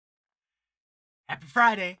Happy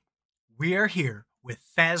Friday. We are here with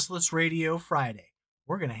Fazless Radio Friday.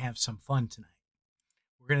 We're going to have some fun tonight.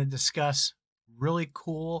 We're going to discuss really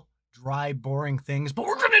cool, dry, boring things, but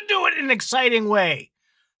we're going to do it in an exciting way.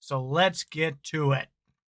 So let's get to it.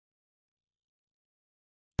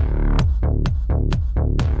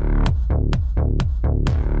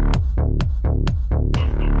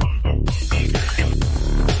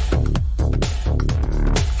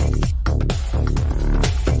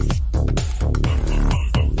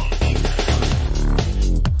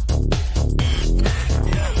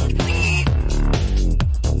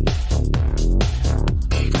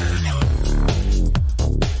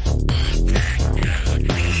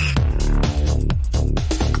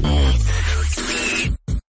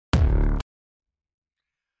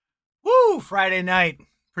 Friday night.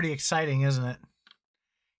 Pretty exciting, isn't it?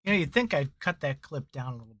 You know, you'd think I'd cut that clip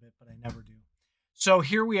down a little bit, but I never do. So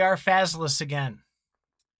here we are, Fazless again.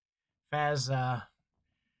 Faz, I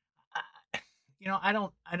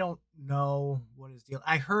don't know what his deal.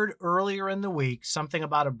 I heard earlier in the week something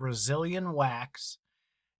about a Brazilian wax,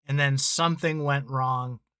 and then something went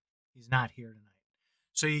wrong. He's not here tonight.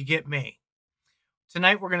 So you get me.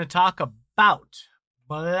 Tonight we're going to talk about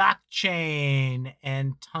blockchain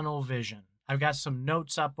and tunnel vision. I've got some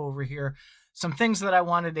notes up over here, some things that I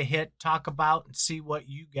wanted to talk about, and see what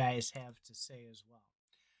you guys have to say as well.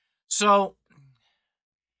 So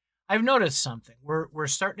I've noticed something. We're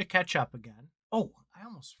starting to catch up again. Oh, I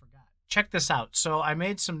almost forgot. Check this out. So I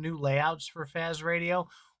made some new layouts for Faz Radio.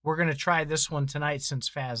 We're going to try this one tonight since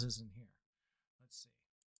Faz isn't here. Let's see.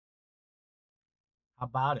 How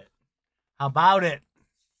about it? I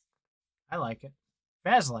like it.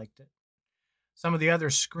 Faz liked it. Some of the other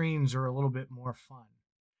screens are a little bit more fun.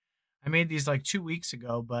 I made these like 2 weeks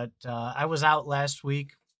ago, but I was out last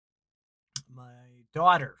week. My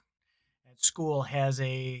daughter at school has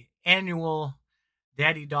a annual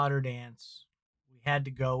daddy-daughter dance. We had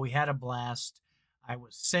to go. We had a blast. I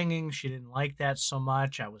was singing. She didn't like that so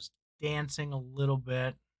much. I was dancing a little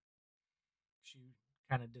bit. She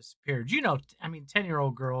kind of disappeared.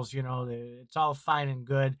 10-year-old girls, it's all fine and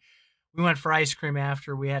good. We went for ice cream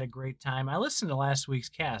after. We had a great time. I listened to last week's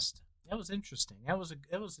cast. That was interesting. That was an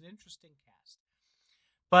interesting cast.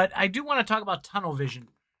 But I do want to talk about tunnel vision.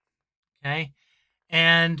 Okay?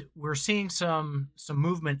 And we're seeing some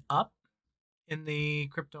movement up in the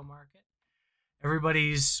crypto market.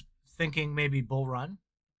 Everybody's thinking maybe bull run.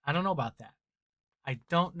 I don't know about that. I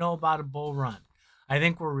don't know about a bull run. I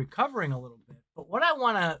think we're recovering a little bit. But what I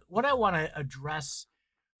want to address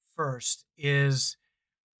first is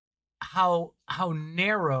how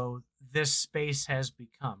narrow this space has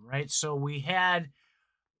become, right? So we had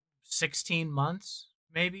 16 months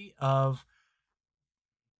maybe of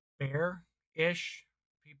bear-ish,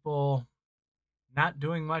 people not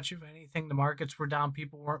doing much of anything. The markets were down,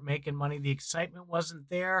 people weren't making money, the excitement wasn't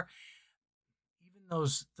there. Even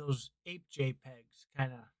those ape JPEGs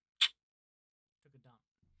kind of took a dump.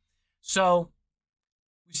 So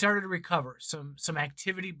we started to recover, some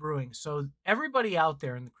activity brewing. So everybody out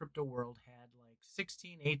there in the crypto world had like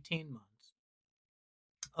 16, 18 months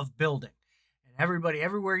of building. And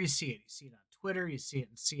everywhere you see it on Twitter, you see it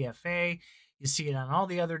in CFA, you see it on all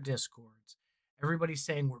the other Discords. Everybody's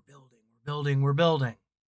saying, we're building.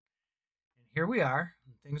 And here we are,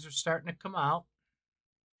 and things are starting to come out.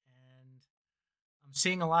 And I'm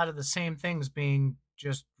seeing a lot of the same things being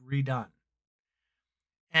just redone.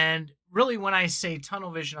 And really, when I say tunnel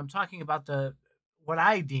vision, I'm talking about what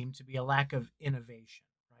I deem to be a lack of innovation,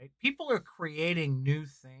 right? People are creating new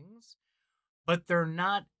things, but they're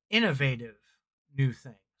not innovative new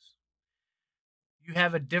things. You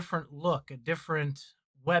have a different look, a different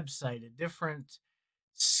website, a different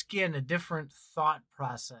skin, a different thought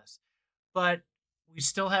process. But we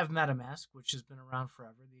still have MetaMask, which has been around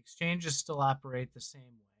forever. The exchanges still operate the same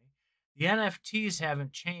way. The NFTs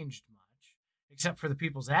haven't changed much, except for the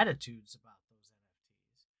people's attitudes about those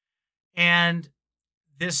NFTs. And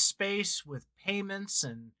this space with payments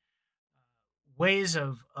and ways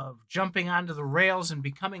of jumping onto the rails and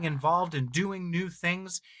becoming involved in doing new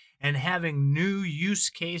things and having new use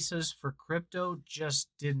cases for crypto just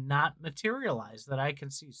did not materialize that I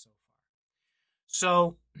can see so far.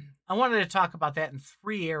 So I wanted to talk about that in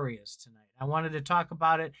 3 areas tonight. I wanted to talk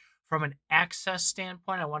about it from an access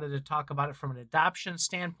standpoint. I wanted to talk about it from an adoption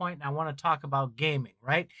standpoint. And I want to talk about gaming,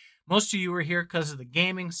 right? Most of you are here because of the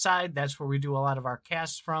gaming side. That's where we do a lot of our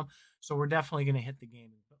casts from. So we're definitely going to hit the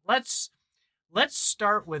gaming. But let's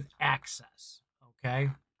start with access,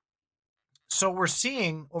 okay? So we're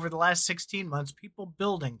seeing over the last 16 months people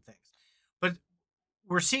building things. But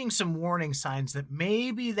we're seeing some warning signs that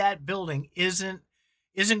maybe that building isn't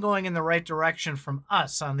isn't going in the right direction from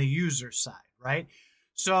us on the user side, right?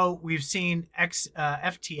 So we've seen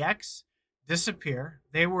FTX disappear.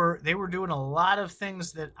 They were doing a lot of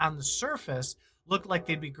things that on the surface looked like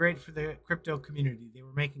they'd be great for the crypto community. They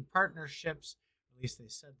were making partnerships, at least they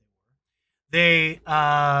said they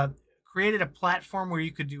were. They created a platform where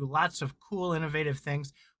you could do lots of cool, innovative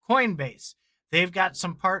things. Coinbase, they've got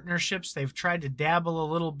some partnerships. They've tried to dabble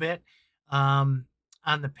a little bit on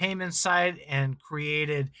the payment side and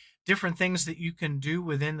created different things that you can do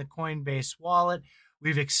within the Coinbase wallet.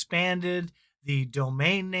 We've expanded the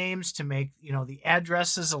domain names to make the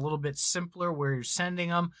addresses a little bit simpler where you're sending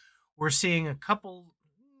them. We're seeing a couple,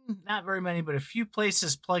 not very many, but a few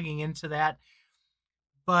places plugging into that.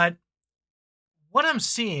 But what I'm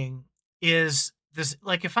seeing is this,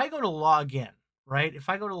 like if I go to log in, right? If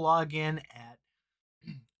I go to log in at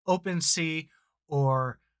OpenSea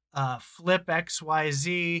or Flip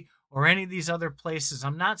XYZ or any of these other places,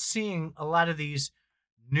 I'm not seeing a lot of these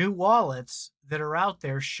new wallets that are out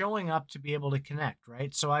there showing up to be able to connect,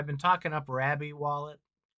 right? So I've been talking up Rabby wallet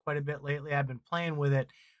quite a bit lately. I've been playing with it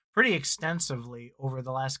pretty extensively over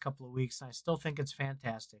the last couple of weeks, and I still think it's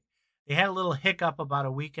fantastic. They had a little hiccup about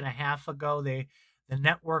a week and a half ago. The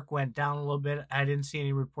network went down a little bit. I didn't see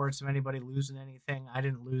any reports of anybody losing anything. I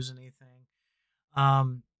didn't lose anything.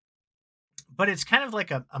 But it's kind of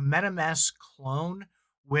like a MetaMask clone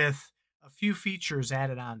with a few features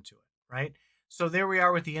added onto it, right? So there we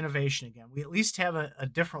are with the innovation again. We at least have a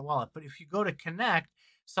different wallet. But if you go to connect,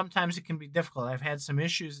 sometimes it can be difficult. I've had some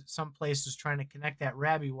issues at some places trying to connect that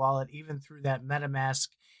Rabby wallet even through that MetaMask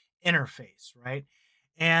interface, right?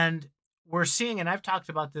 And we're seeing, and I've talked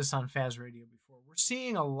about this on Faz Radio before, we're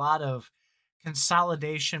seeing a lot of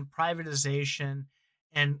consolidation, privatization,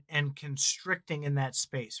 and constricting in that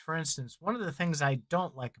space. For instance, one of the things I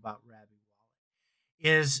don't like about Rabby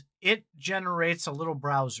Wallet is it generates a little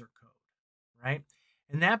browser code, right?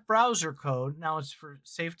 And that browser code, now it's for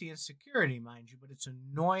safety and security, mind you, but it's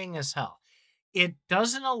annoying as hell. It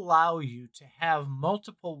doesn't allow you to have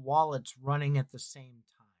multiple wallets running at the same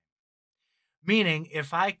time. Meaning,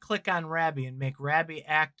 if I click on Rabby and make Rabby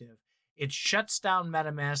active, it shuts down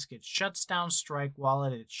MetaMask, it shuts down Strike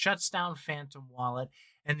Wallet, it shuts down Phantom Wallet,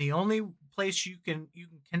 and the only place you can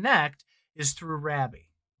connect is through Rabby,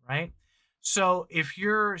 right? So if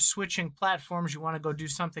you're switching platforms, you want to go do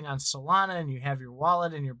something on Solana and you have your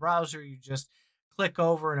wallet in your browser, you just click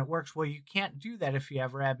over and it works. Well, you can't do that if you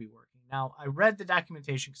have Rabby working. Now, I read the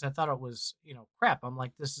documentation because I thought it was, crap. I'm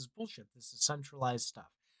like, this is bullshit. This is centralized stuff.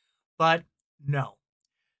 But no.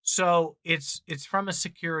 So it's from a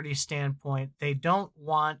security standpoint. They don't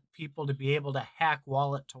want people to be able to hack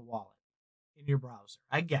wallet to wallet in your browser.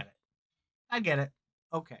 I get it.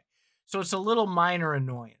 Okay. So it's a little minor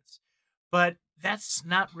annoyance. But that's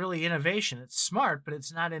not really innovation. It's smart, but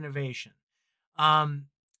it's not innovation. A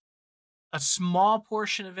small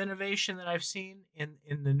portion of innovation that I've seen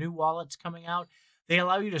in the new wallets coming out, they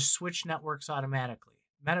allow you to switch networks automatically.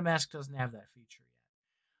 MetaMask doesn't have that feature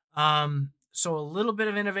yet. So a little bit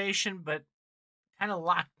of innovation, but kind of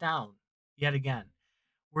locked down yet again.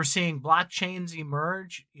 We're seeing blockchains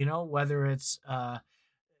emerge, whether it's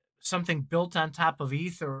something built on top of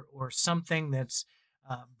ETH or something that's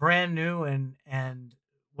brand new and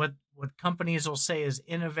what companies will say is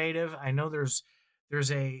innovative. I know there's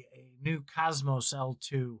a new Cosmos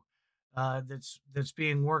L2 that's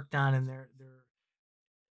being worked on, and they're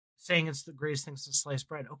saying it's the greatest thing since sliced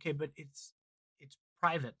bread. Okay, but it's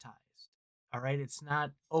privatized. All right, it's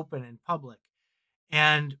not open and public,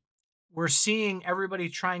 and we're seeing everybody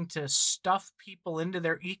trying to stuff people into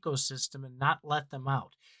their ecosystem and not let them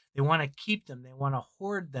out. They want to keep them. They want to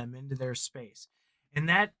hoard them into their space. And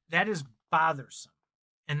that is bothersome.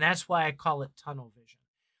 And that's why I call it tunnel vision.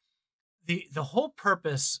 The whole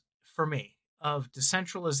purpose for me of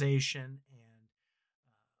decentralization and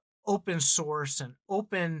open source and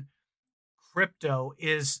open crypto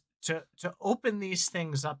is to open these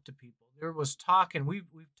things up to people. There was talk, and we've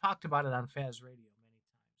talked about it on Faz Radio many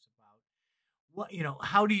times about what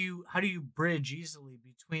how do you bridge easily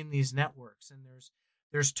between these networks, and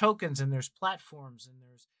there's tokens and there's platforms and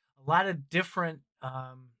there's a lot of different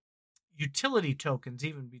utility tokens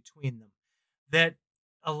even between them that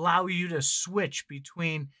allow you to switch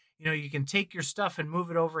between, you can take your stuff and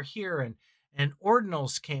move it over here, and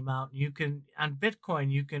ordinals came out, and you can on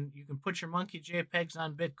Bitcoin you can put your monkey JPEGs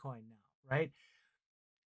on Bitcoin now, right?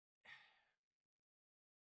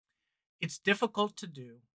 It's difficult to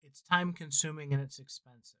do, it's time consuming, and it's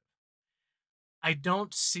expensive. I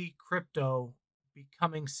don't see crypto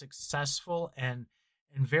becoming successful and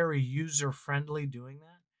very user friendly doing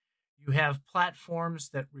that. You have platforms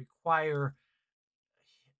that require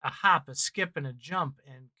a hop, a skip, and a jump,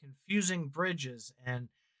 and confusing bridges. And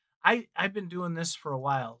I've been doing this for a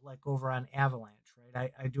while, like over on Avalanche,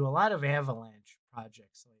 right? I do a lot of Avalanche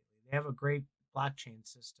projects lately. They have a great blockchain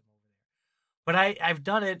system over there. But I've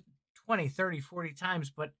done it 20, 30, 40 times,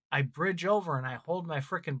 but I bridge over and I hold my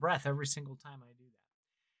freaking breath every single time I do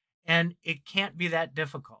that. And it can't be that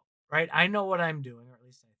difficult, right? I know what I'm doing, or at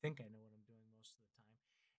least I think I know what I'm doing most of the time.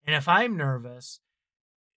 And if I'm nervous,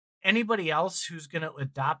 anybody else who's going to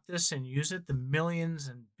adopt this and use it, the millions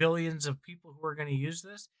and billions of people who are going to use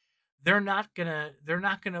this, they're not going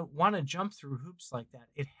to want to jump through hoops like that.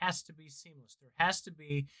 It has to be seamless. There has to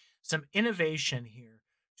be some innovation here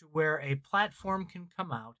to where a platform can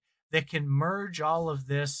come out that can merge all of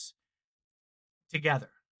this together.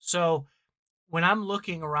 So when I'm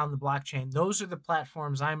looking around the blockchain, those are the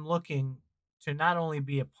platforms I'm looking to not only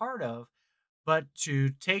be a part of, but to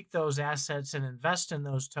take those assets and invest in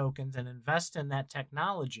those tokens and invest in that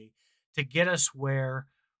technology to get us where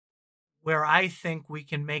I think we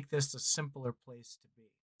can make this a simpler place to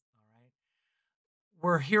be. All right.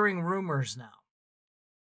 We're hearing rumors now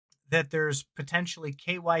that there's potentially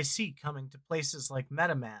KYC coming to places like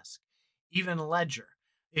MetaMask, even Ledger.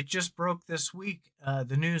 It just broke this week,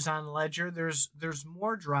 the news on Ledger. There's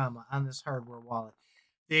more drama on this hardware wallet.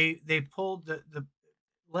 They pulled the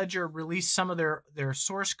Ledger released some of their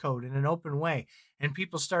source code in an open way, and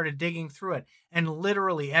people started digging through it. And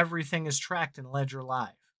literally everything is tracked in Ledger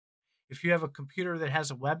Live. If you have a computer that has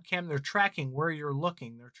a webcam, they're tracking where you're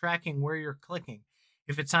looking. They're tracking where you're clicking.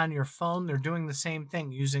 If it's on your phone, they're doing the same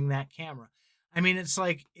thing using that camera. I mean, it's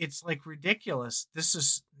like ridiculous. This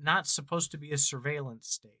is not supposed to be a surveillance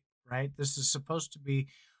state, right? This is supposed to be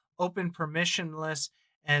open, permissionless,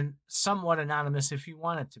 and somewhat anonymous if you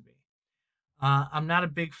want it to be. I'm not a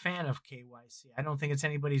big fan of KYC. I don't think it's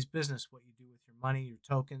anybody's business what you do with your money, your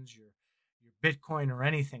tokens, your Bitcoin, or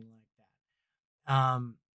anything like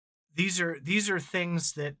that. These are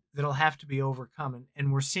things that'll have to be overcome,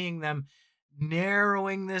 and we're seeing them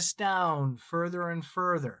narrowing this down further and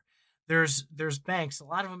further. There's banks, a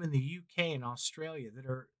lot of them in the UK and Australia,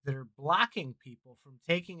 that are blocking people from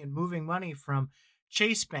taking and moving money from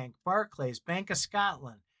Chase Bank, Barclays, Bank of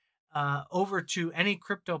Scotland, over to any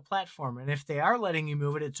crypto platform. And if they are letting you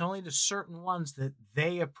move it, it's only to certain ones that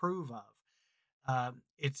they approve of.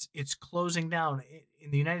 It's closing down.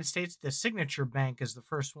 In the United States, the Signature Bank is the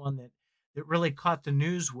first one that really caught the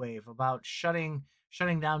news wave about shutting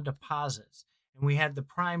down deposits. And we had the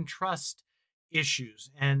Prime Trust issues,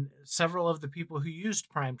 and several of the people who used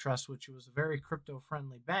Prime Trust, which was a very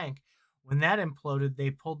crypto-friendly bank, when that imploded, they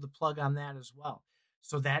pulled the plug on that as well.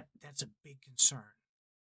 So that's a big concern.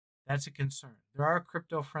 That's a concern. There are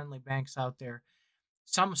crypto-friendly banks out there.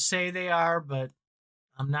 Some say they are, but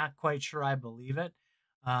I'm not quite sure I believe it.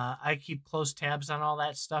 I keep close tabs on all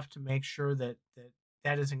that stuff to make sure that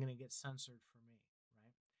isn't going to get censored for me,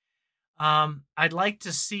 right? I'd like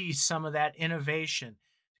to see some of that innovation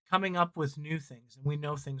coming up with new things, and we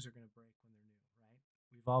know things are going to break when they're new, right?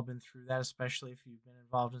 We've all been through that, especially if you've been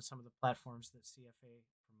involved in some of the platforms that CFA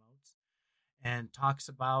promotes and talks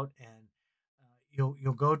about, and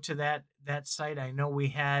you'll go to that site. I know we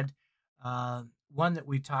had one that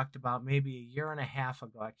we talked about maybe a year and a half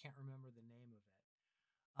ago. I can't remember the name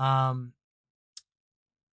of it.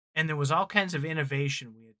 And there was all kinds of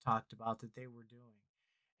innovation we had talked about that they were doing.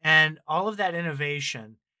 And all of that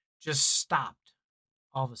innovation just stopped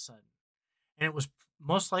all of a sudden. And it was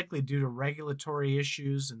most likely due to regulatory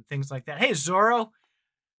issues and things like that. Hey, Zorro.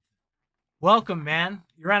 Welcome, man.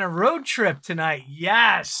 You're on a road trip tonight.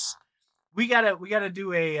 Yes. We gotta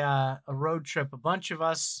do a road trip. A bunch of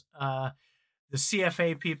us, the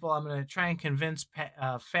CFA people. I'm gonna try and convince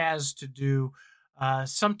Faz to do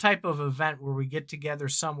some type of event where we get together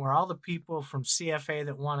somewhere. All the people from CFA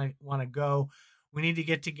that want to go, we need to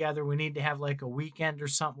get together. We need to have like a weekend or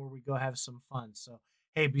something where we go have some fun. So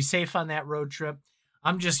hey, be safe on that road trip.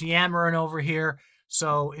 I'm just yammering over here.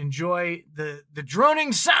 So enjoy the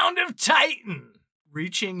droning sound of Titan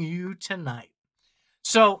reaching you tonight.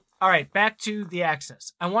 So, all right, back to the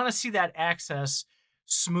access. I want to see that access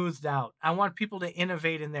smoothed out. I want people to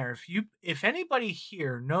innovate in there. If anybody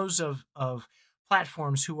here knows of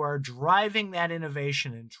platforms who are driving that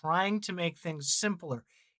innovation and trying to make things simpler,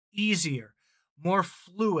 easier, more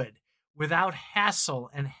fluid, without hassle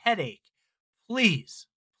and headache, please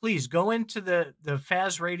go into the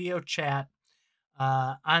Faz Radio chat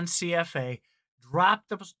on CFA. Drop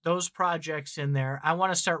those projects in there. I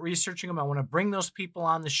want to start researching them. I want to bring those people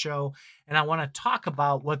on the show, and I want to talk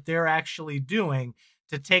about what they're actually doing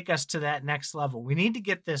to take us to that next level. We need to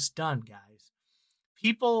get this done, guys.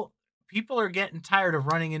 People people are getting tired of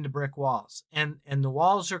running into brick walls, and the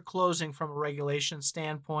walls are closing from a regulation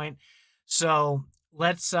standpoint. So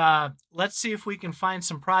let's see if we can find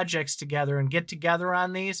some projects together and get together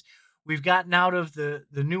on these. We've gotten out of the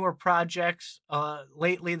newer projects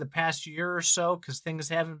lately, the past year or so, because things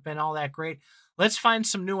haven't been all that great. Let's find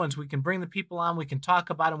some new ones. We can bring the people on. We can talk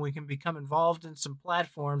about them. We can become involved in some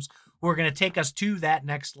platforms who are going to take us to that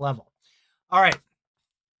next level. All right,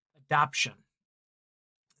 adoption.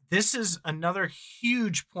 This is another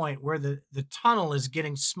huge point where the tunnel is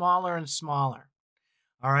getting smaller and smaller.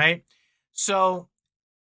 All right. So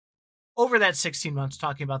over that 16 months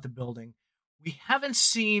talking about the building, we haven't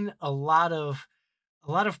seen a lot of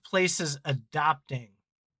places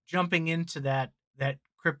jumping into that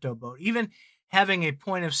crypto boat, even having a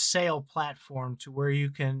point of sale platform to where you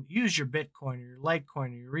can use your Bitcoin or your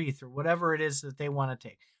Litecoin or your ETH or whatever it is that they want to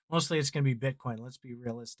take. Mostly it's going to be Bitcoin. Let's be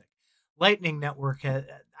realistic. Lightning Network,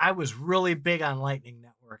 I was really big on Lightning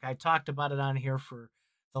Network. I talked about it on here for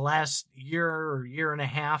the last year or year and a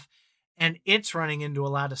half, and it's running into a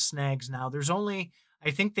lot of snags now. There's only,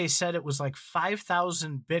 I think they said it was like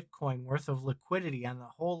 5,000 Bitcoin worth of liquidity on the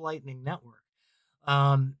whole Lightning Network.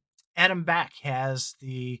 Adam Back has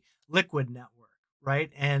the Liquid Network,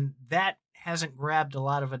 right? And that hasn't grabbed a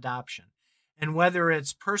lot of adoption. And whether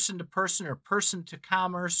it's person to person or person to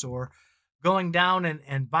commerce or going down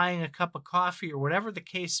and buying a cup of coffee or whatever the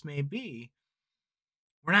case may be,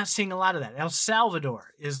 we're not seeing a lot of that. El Salvador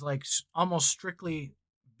is like almost strictly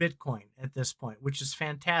Bitcoin at this point, which is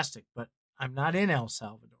fantastic, but I'm not in El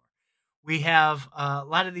Salvador. We have a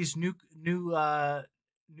lot of these new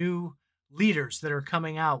leaders that are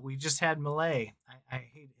coming out. We just had Malay. I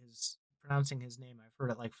hate pronouncing his name. I've heard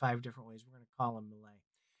it like 5 different ways. We're going to call him Malay,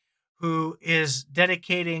 who is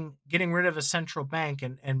getting rid of a central bank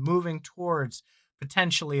and moving towards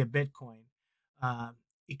potentially a Bitcoin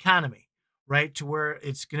economy, right? To where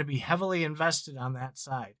it's going to be heavily invested on that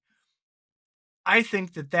side. I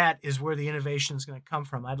think that is where the innovation is going to come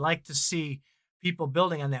from. I'd like to see people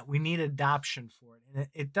building on that. We need adoption for it. And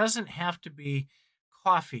it doesn't have to be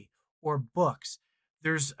coffee or books.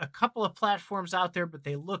 There's a couple of platforms out there, but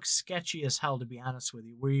they look sketchy as hell, to be honest with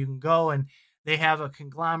you, where you can go and they have a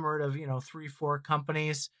conglomerate of, 3-4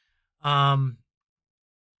 companies that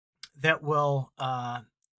will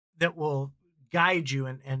guide you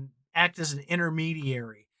and act as an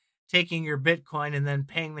intermediary, taking your Bitcoin and then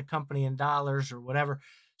paying the company in dollars or whatever,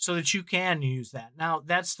 so that you can use that. Now,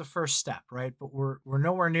 that's the first step, right? But we're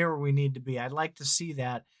nowhere near where we need to be. I'd like to see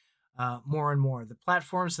that more and more. The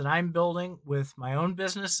platforms that I'm building with my own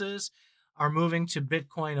businesses are moving to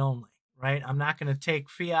Bitcoin only, right? I'm not going to take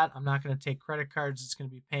fiat. I'm not going to take credit cards. It's going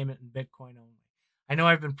to be payment in Bitcoin only. I know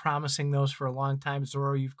I've been promising those for a long time.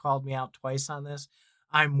 Zorro, you've called me out twice on this.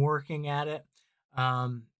 I'm working at it.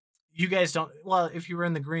 You guys don't, well, if you were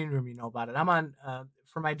in the green room, you know about it. I'm on,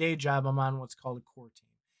 for my day job, I'm on what's called a core team.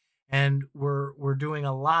 And we're doing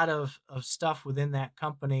a lot of stuff within that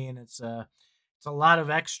company, and it's a lot of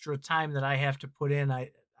extra time that I have to put in.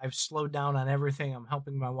 I've slowed down on everything. I'm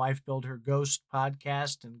helping my wife build her ghost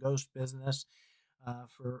podcast and ghost business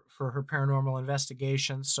for her paranormal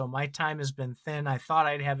investigations. So my time has been thin. I thought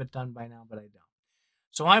I'd have it done by now, but I don't.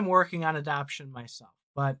 So I'm working on adoption myself.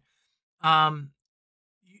 But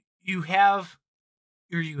you had,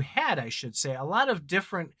 I should say, a lot of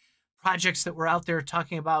different projects that were out there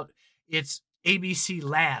talking about it's ABC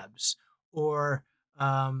Labs or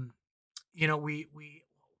what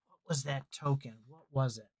was that token? What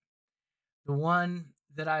was it? The one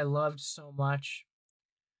that I loved so much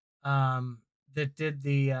that did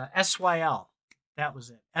the SYL. That was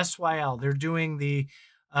it. SYL. They're doing the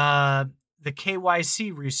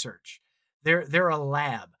KYC research. They're a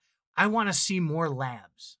lab. I want to see more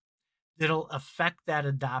labs that'll affect that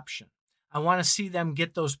adoption. I want to see them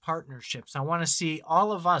get those partnerships. I want to see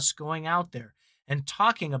all of us going out there and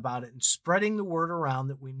talking about it and spreading the word around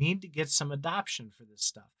that we need to get some adoption for this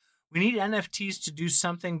stuff. We need NFTs to do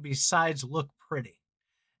something besides look pretty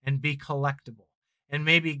and be collectible and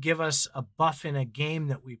maybe give us a buff in a game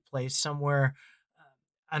that we play somewhere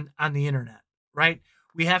on the internet, right?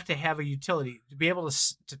 We have to have a utility to be able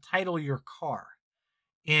to title your car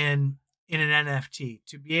in an NFT,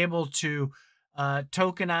 to be able to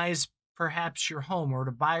tokenize perhaps your home or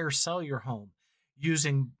to buy or sell your home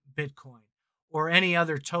using Bitcoin or any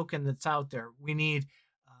other token that's out there. We need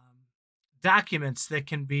documents that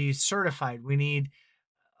can be certified. We need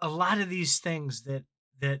a lot of these things that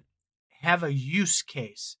have a use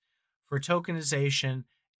case for tokenization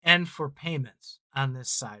and for payments on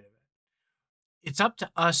this side of it. It's up to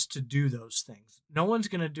us to do those things. No one's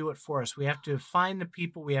going to do it for us. We have to find the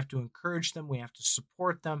people. We have to encourage them. We have to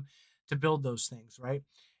support them to build those things, right?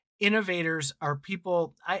 Innovators are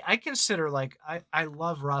people I consider, like, I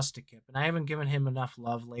love Rostakip, and I haven't given him enough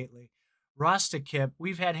love lately. Rostakip,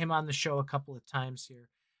 we've had him on the show a couple of times here.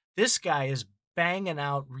 This guy is banging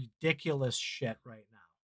out ridiculous shit right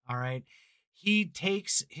now. All right. He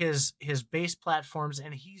takes his base platforms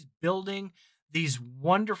and he's building these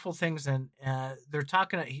wonderful things. And they're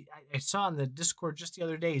talking. I saw in the Discord just the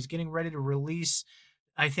other day, he's getting ready to release,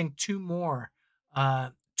 I think, 2 more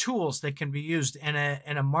tools that can be used in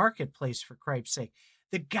a marketplace, for Christ's sake.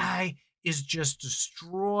 The guy is just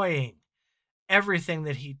destroying everything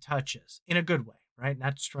that he touches in a good way, right?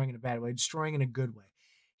 Not destroying in a bad way, destroying in a good way.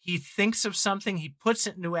 He thinks of something, he puts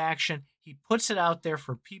it into action, he puts it out there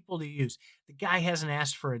for people to use. The guy hasn't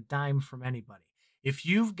asked for a dime from anybody. If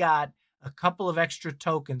you've got a couple of extra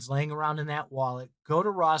tokens laying around in that wallet, go to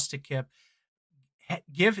Rostakip,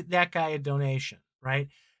 give that guy a donation, right?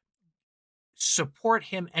 Support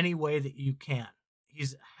him any way that you can.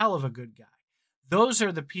 He's a hell of a good guy. Those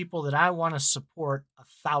are the people that I want to support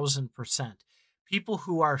 1,000%. People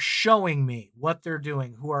who are showing me what they're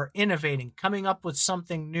doing, who are innovating, coming up with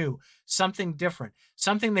something new, something different,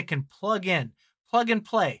 something that can plug in, plug and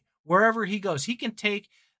play wherever he goes. He can take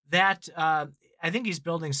that. I think he's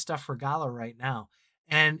building stuff for Gala right now.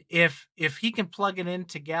 And if he can plug it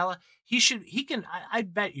into Gala, I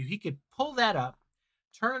bet you he could pull that up,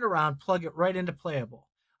 turn it around, plug it right into Playable.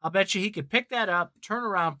 I'll bet you he could pick that up, turn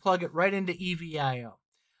around, plug it right into EVIO.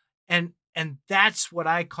 And that's what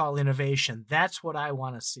I call innovation. That's what I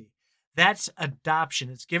want to see. That's adoption.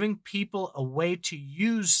 It's giving people a way to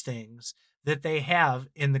use things that they have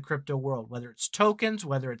in the crypto world, whether it's tokens,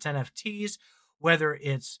 whether it's NFTs, whether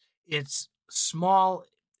it's small,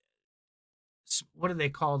 what do they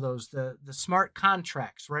call those? The smart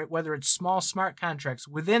contracts, right? Whether it's small smart contracts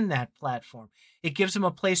within that platform. It gives them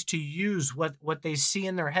a place to use what they see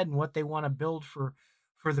in their head and what they want to build for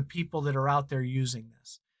the people that are out there using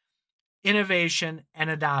this. Innovation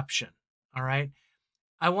and adoption. All right.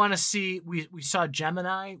 I want to see, we saw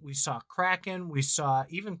Gemini, we saw Kraken, we saw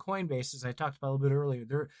even Coinbase, as I talked about a little bit earlier.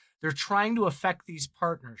 They're trying to affect these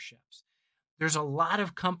partnerships. There's a lot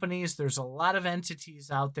of companies, there's a lot of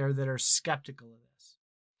entities out there that are skeptical of this.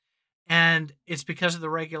 And it's because of the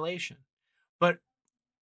regulation. But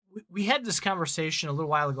we had this conversation a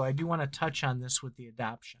little while ago. I do want to touch on this with the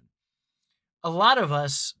adoption. A lot of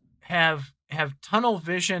us have tunnel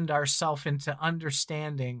visioned ourselves into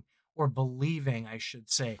understanding, or believing, I should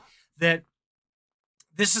say, that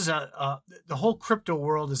this is the whole crypto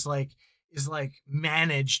world is like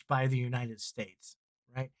managed by the United States,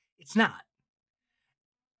 right? It's not.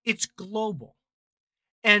 It's global.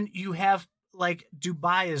 And you have, like,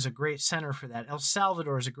 Dubai is a great center for that. El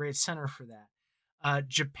Salvador is a great center for that.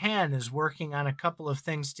 Japan is working on a couple of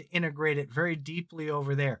things to integrate it very deeply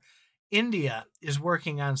over there. India is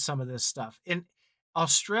working on some of this stuff. In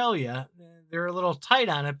Australia, they're a little tight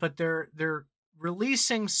on it, but they're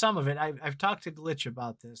releasing some of it. I've talked to Glitch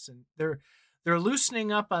about this, and they're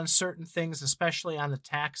loosening up on certain things, especially on the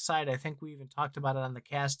tax side. I think we even talked about it on the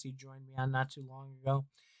cast he joined me on not too long ago.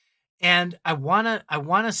 And I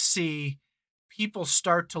wanna see people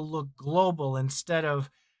start to look global instead of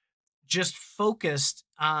just focused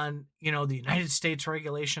on, the United States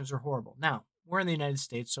regulations are horrible. Now, we're in the United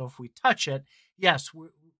States, so if we touch it, yes,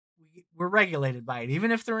 we're regulated by it. Even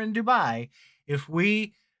if they're in Dubai, if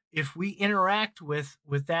we interact with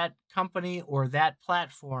that company or that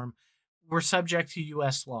platform, we're subject to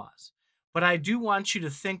U.S. laws. But I do want you to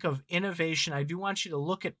think of innovation. I do want you to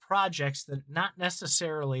look at projects that not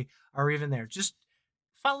necessarily are even there. Just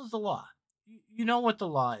follow the law. You know what the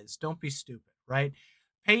law is. Don't be stupid, right?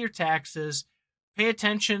 Pay your taxes. Pay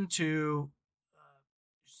attention to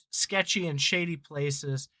sketchy and shady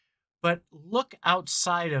places, but look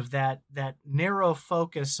outside of that narrow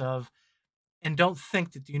focus of, and don't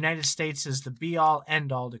think that the United States is the be all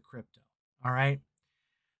end all to crypto. All right.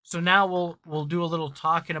 So now we'll do a little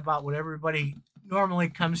talking about what everybody normally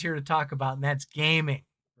comes here to talk about, and that's gaming,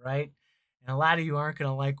 right? And a lot of you aren't going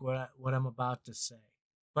to like what I'm about to say,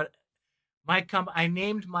 but I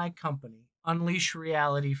named my company Unleash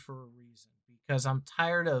Reality for a reason, because I'm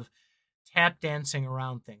tired of tap dancing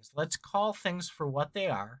around things. Let's call things for what they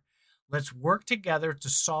are. Let's work together to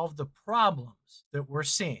solve the problems that we're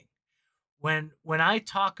seeing. When I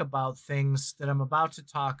talk about things that I'm about to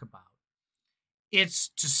talk about, it's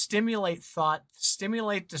to stimulate thought,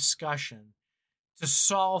 stimulate discussion, to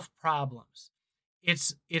solve problems.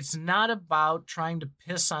 It's not about trying to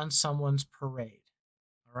piss on someone's parade.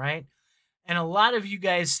 All right? And a lot of you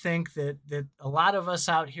guys think that a lot of us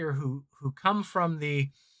out here who come from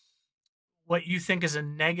what you think is a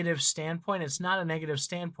negative standpoint. It's not a negative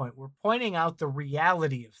standpoint. We're pointing out the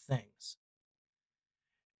reality of things.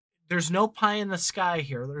 There's no pie in the sky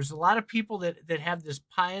here. There's a lot of people that have this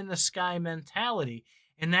pie in the sky mentality,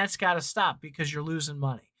 and that's got to stop because you're losing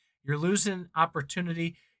money. You're losing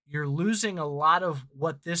opportunity. You're losing a lot of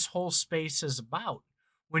what this whole space is about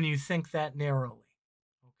when you think that narrowly.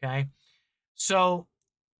 Okay? So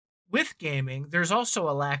with gaming, there's also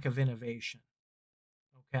a lack of innovation.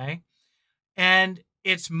 Okay? And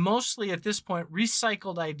it's mostly at this point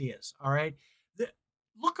recycled ideas. All right?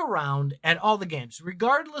 Look around at all the games,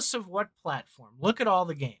 regardless of what platform. Look at all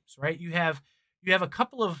the games, right? You have a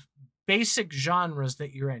couple of basic genres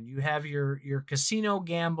that you're in. You have your casino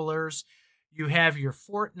gamblers, you have your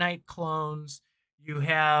Fortnite clones, you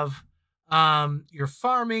have your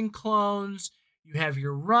farming clones, you have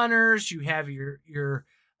your runners, you have your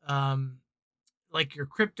like your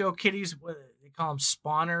crypto kitties, they call them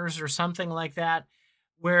spawners or something like that,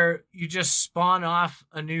 where you just spawn off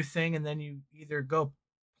a new thing and then you either go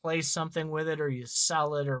play something with it or you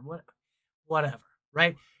sell it or whatever,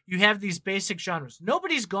 right? You have these basic genres.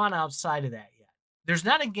 Nobody's gone outside of that yet. There's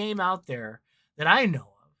not a game out there that I know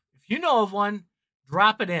of. If you know of one,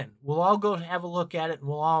 drop it in. We'll all go have a look at it and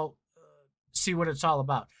we'll all see what it's all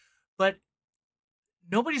about. But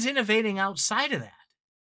nobody's innovating outside of that.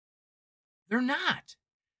 They're not.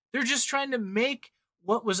 They're just trying to make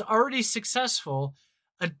what was already successful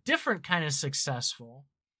a different kind of successful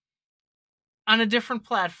on a different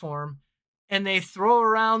platform, and they throw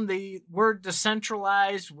around the word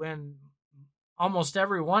decentralized when almost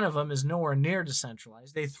every one of them is nowhere near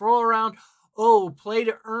decentralized. They throw around, play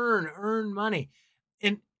to earn money.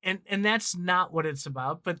 And that's not what it's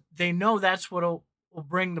about, but they know that's what will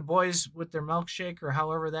bring the boys with their milkshake or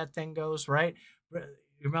however that thing goes, right?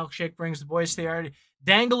 Your milkshake brings the boys to the yard.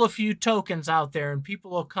 Dangle a few tokens out there and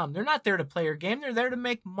people will come. They're not there to play your game. They're there to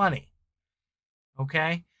make money.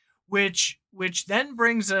 Okay? Which then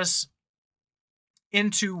brings us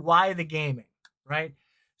into why the gaming, right?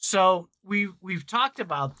 So we've talked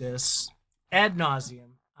about this ad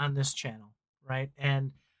nauseum on this channel, right?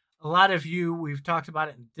 And a lot of you, we've talked about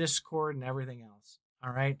it in Discord and everything else,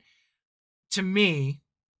 all right? To me,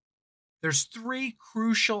 there's three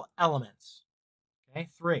crucial elements, okay?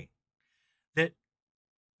 Three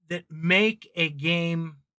that make a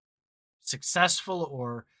game successful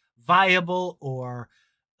or viable or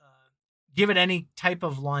give it any type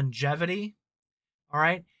of longevity. All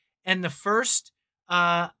right. And the first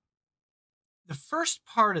part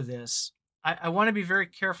of this, I want to be very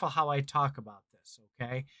careful how I talk about this.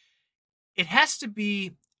 Okay. It has to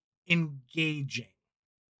be engaging.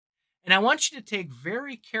 And I want you to take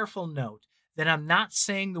very careful note that I'm not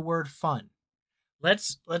saying the word fun.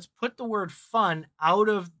 Let's put the word fun out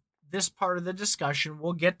of this part of the discussion.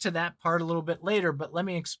 We'll get to that part a little bit later, but let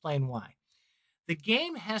me explain why. The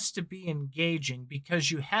game has to be engaging because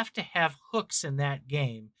you have to have hooks in that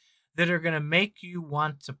game that are going to make you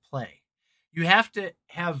want to play. You have to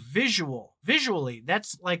have visually.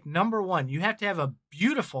 That's like number one. You have to have a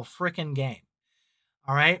beautiful freaking game.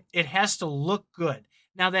 All right. It has to look good.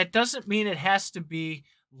 Now, that doesn't mean it has to be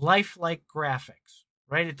lifelike graphics,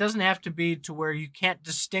 right? It doesn't have to be to where you can't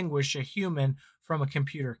distinguish a human from a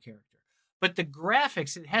computer character. But the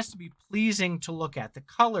graphics, it has to be pleasing to look at. The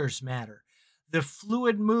colors matter. The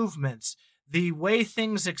fluid movements, the way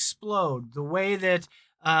things explode, the way that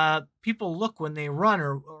people look when they run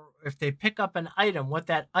or if they pick up an item, what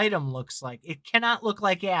that item looks like. It cannot look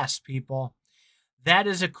like ass, people. That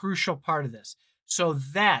is a crucial part of this. So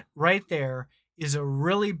that right there is a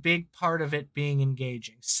really big part of it being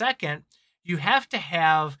engaging. Second, you have to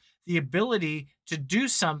have the ability to do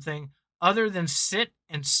something other than sit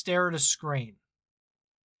and stare at a screen.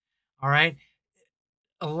 All right?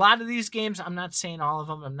 A lot of these games, I'm not saying all of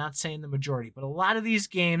them, I'm not saying the majority, but a lot of these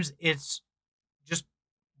games, it's just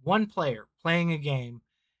one player playing a game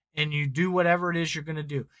and you do whatever it is you're going to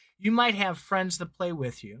do. You might have friends that play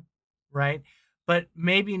with you, right? But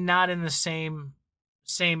maybe not in the same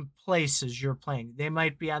place as you're playing. They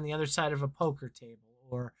might be on the other side of a poker table,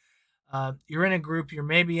 or you're in a group, you're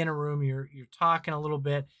maybe in a room, you're talking a little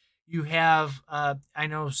bit. You have, I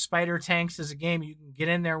know Spider Tanks is a game. You can get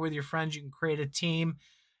in there with your friends. You can create a team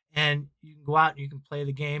and you can go out and you can play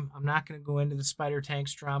the game. I'm not going to go into the Spider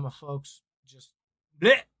Tanks drama, folks. Just,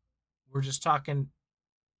 bleh. We're just talking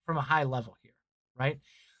from a high level here, right?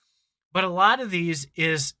 But a lot of these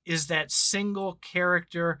is that single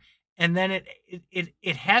character, and then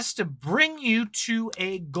it has to bring you to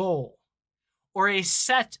a goal or a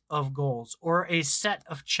set of goals or a set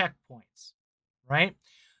of checkpoints, right?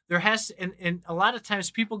 There has to, and a lot of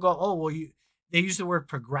times people go, oh, well, they use the word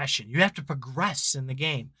progression. You have to progress in the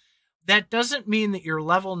game. That doesn't mean that you're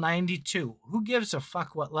level 92. Who gives a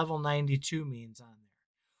fuck what level 92 means on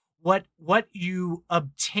there? What you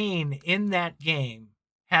obtain in that game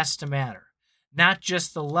has to matter, not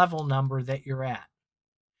just the level number that you're at.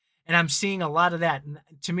 And I'm seeing a lot of that. And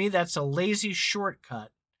to me, that's a lazy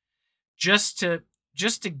shortcut just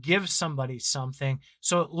to give somebody something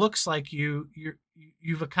so it looks like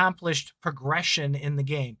you've accomplished progression in the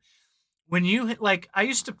game. When you like, I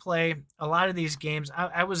used to play a lot of these games.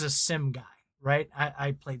 I was a sim guy, right?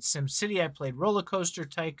 I played Sim City. I played Roller Coaster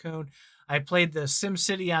Tycoon. I played the Sim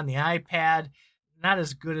City on the iPad. Not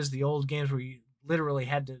as good as the old games where you literally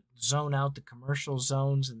had to zone out the commercial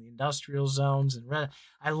zones and the industrial zones. And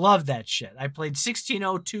I love that shit. I played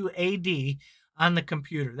 1602 AD on the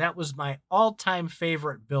computer. That was my all-time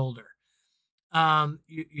favorite builder.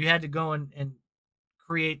 You had to go and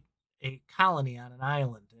create a colony on an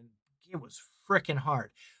island, and it was freaking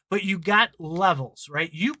hard. But you got levels, right?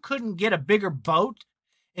 You couldn't get a bigger boat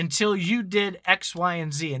until you did X, Y,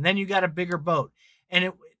 and Z, and then you got a bigger boat.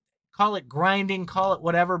 And call it grinding, call it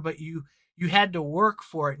whatever, but you had to work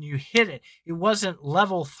for it, and you hit it. It wasn't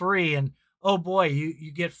level 3 and oh boy,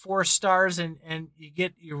 you get 4 stars and you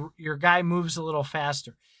get your guy moves a little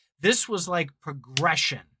faster. This was like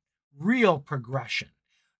progression, real progression,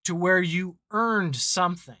 to where you earned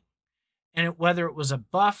something. And whether it was a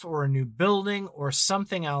buff or a new building or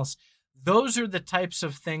something else, those are the types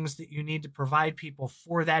of things that you need to provide people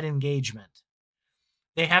for that engagement.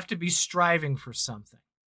 They have to be striving for something.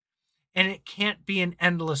 And it can't be an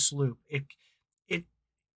endless loop.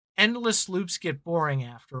 Endless loops get boring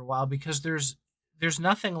after a while because there's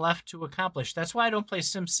nothing left to accomplish. That's why I don't play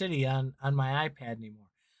SimCity on my iPad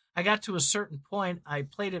anymore. I got to a certain point, I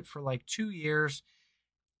played it for like 2 years,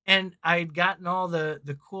 and I'd gotten all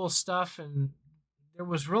the cool stuff, and there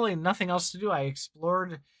was really nothing else to do. I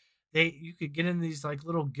explored. You could get in these like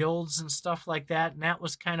little guilds and stuff like that, and that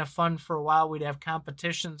was kind of fun for a while. We'd have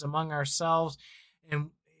competitions among ourselves,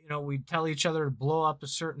 and we'd tell each other to blow up a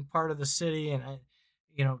certain part of the city, and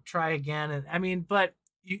try again. And I mean, but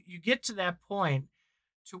you get to that point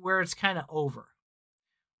to where it's kind of over,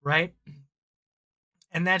 right?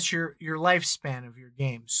 And that's your lifespan of your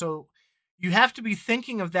game. So you have to be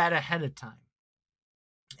thinking of that ahead of time.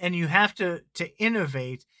 And you have to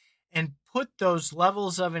innovate and put those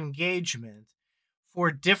levels of engagement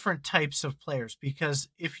for different types of players. Because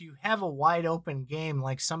if you have a wide open game,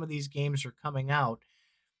 like some of these games are coming out,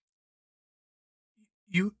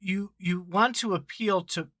 you want to appeal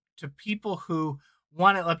to people who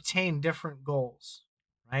want to obtain different goals,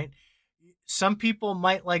 right? Some people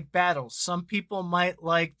might like battles. Some people might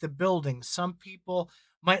like the building. Some people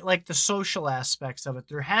might like the social aspects of it.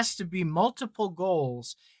 There has to be multiple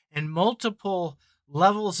goals and multiple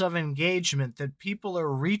levels of engagement that people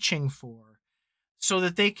are reaching for so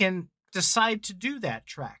that they can decide to do that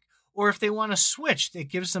track. Or if they want to switch, it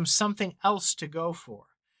gives them something else to go for.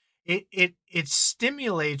 It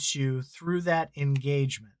stimulates you through that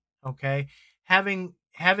engagement, okay? Having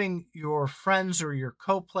your friends or your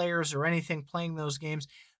co-players or anything playing those games,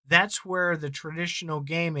 that's where the traditional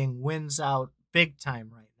gaming wins out big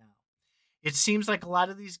time right now. It seems like a lot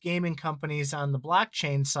of these gaming companies on the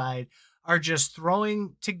blockchain side are just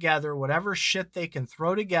throwing together whatever shit they can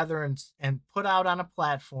throw together and put out on a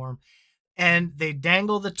platform, and they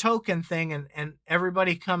dangle the token thing, and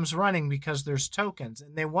everybody comes running because there's tokens,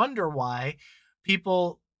 and they wonder why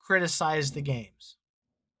people criticize the games.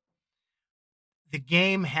 The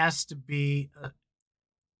game has to be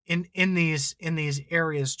in these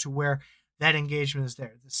areas to where that engagement is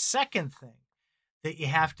there. The second thing that you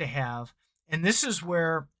have to have, and this is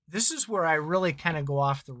where I really kind of go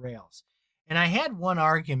off the rails. And I had one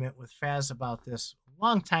argument with Faz about this a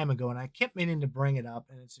long time ago, and I kept meaning to bring it up,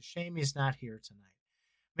 and it's a shame he's not here tonight.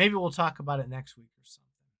 Maybe we'll talk about it next week or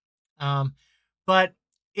something. But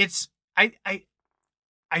it's I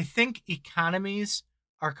think economies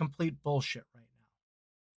are complete bullshit right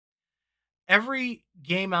now. Every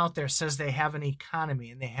game out there says they have an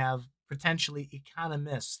economy, and they have potentially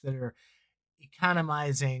economists that are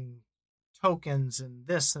economizing tokens and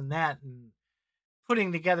this and that and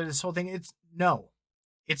putting together this whole thing. It's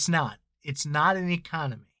not. It's not an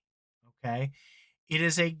economy. Okay. It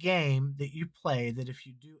is a game that you play that if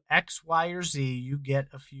you do X, Y, or Z, you get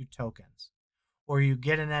a few tokens, or you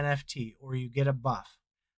get an NFT, or you get a buff.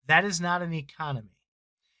 That is not an economy.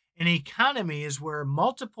 An economy is where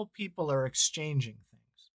multiple people are exchanging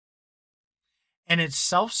things. And it's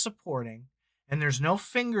self-supporting, and there's no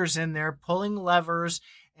fingers in there pulling levers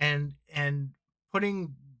and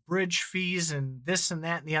putting bridge fees and this and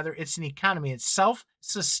that and the other. It's an economy. It's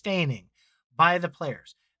self-sustaining. by the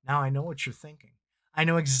players. Now I know what you're thinking. I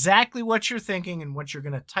know exactly what you're thinking and what you're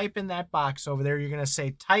going to type in that box over there. You're going to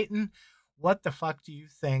say, Titan, what the fuck do you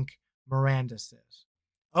think Mirandus is?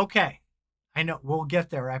 Okay. I know. We'll get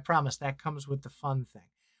there. I promise. That comes with the fun thing.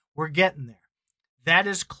 We're getting there. That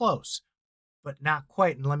is close, but not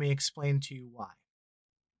quite. And let me explain to you why.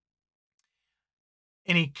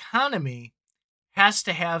 An economy has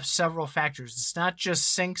to have several factors. It's not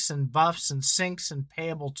just sinks and buffs and sinks and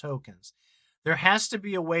payable tokens. There has to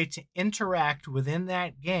be a way to interact within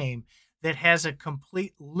that game that has a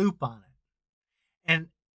complete loop on it and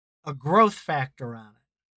a growth factor on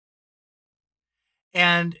it.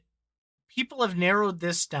 And people have narrowed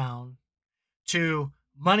this down to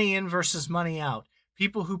money in versus money out.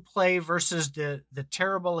 People who play versus the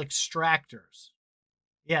terrible extractors.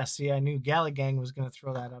 Yeah, see, I knew Galligang was going to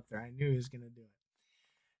throw that up there. I knew he was going to do it.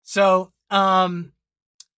 So,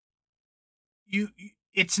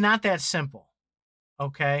 it's not that simple.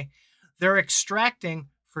 Okay, they're extracting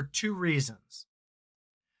for two reasons.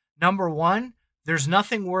 Number one, there's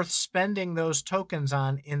nothing worth spending those tokens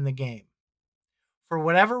on in the game. For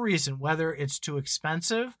whatever reason, whether it's too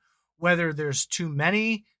expensive, whether there's too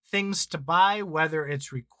many things to buy, whether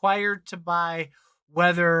it's required to buy,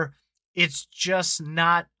 whether it's just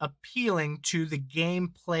not appealing to the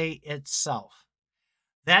gameplay itself.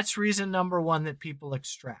 That's reason number one that people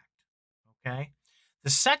extract. Okay? The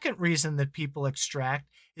second reason that people extract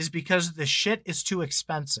is because the shit is too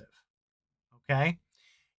expensive. Okay?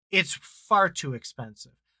 It's far too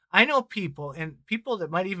expensive. I know people, and people that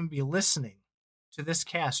might even be listening to this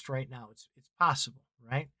cast right now, it's possible,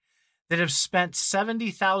 right? That have spent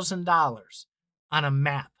 $70,000 on a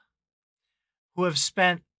map, who have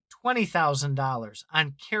spent $20,000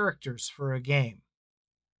 on characters for a game.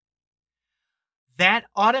 That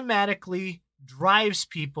automatically drives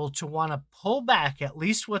people to want to pull back at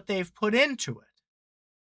least what they've put into it.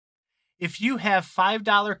 If you have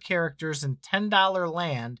 $5 characters and $10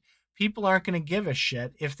 land, people aren't going to give a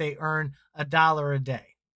shit if they earn $1 a day.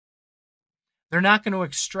 They're not going to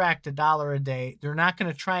extract $1 a day. They're not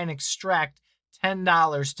going to try and extract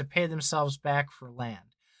 $10 to pay themselves back for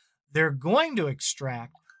land. They're going to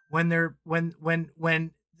extract when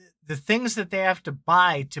the things that they have to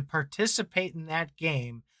buy to participate in that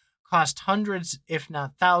game cost hundreds, if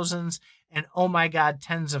not thousands, and oh my God,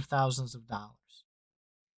 tens of thousands of dollars.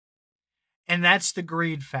 And that's the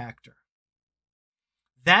greed factor.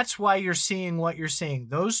 That's why you're seeing what you're seeing.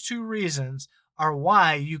 Those two reasons are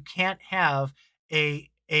why you can't have a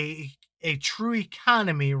true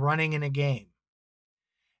economy running in a game.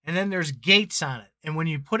 And then there's gates on it. And when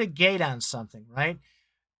you put a gate on something, right?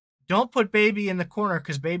 Don't put baby in the corner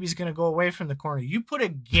because baby's going to go away from the corner. You put a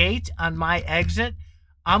gate on my exit,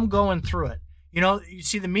 I'm going through it. You know, you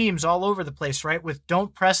see the memes all over the place, right? With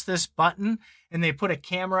don't press this button, and they put a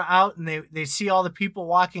camera out and they see all the people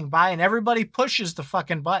walking by and everybody pushes the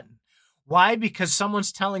fucking button. Why? Because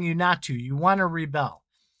someone's telling you not to. You want to rebel.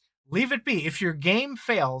 Leave it be. If your game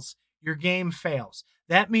fails, your game fails.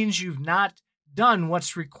 That means you've not done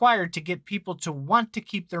what's required to get people to want to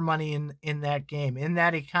keep their money in that game, in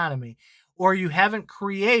that economy, or you haven't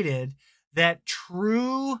created that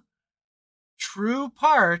true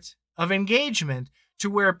part of engagement to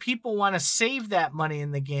where people want to save that money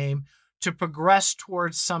in the game to progress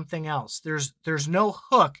towards something else. There's no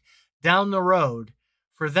hook down the road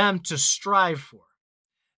for them to strive for.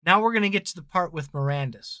 Now we're going to get to the part with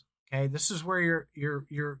Mirandus. Okay, this is where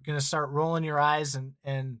you're going to start rolling your eyes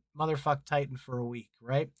and motherfuck Titan for a week,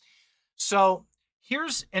 right? So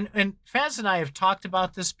here's and Faz and I have talked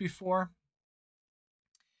about this before.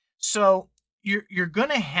 So you're going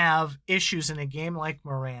to have issues in a game like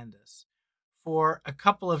Mirandus for a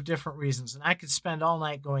couple of different reasons, and I could spend all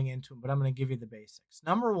night going into them, but I'm going to give you the basics.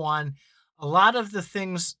 Number one, a lot of the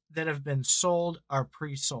things that have been sold are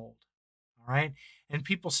pre-sold, all right? And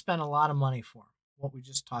people spend a lot of money for them, what we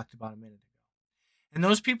just talked about a minute ago. And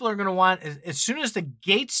those people are going to want, as soon as the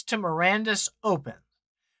gates to Mirandus open,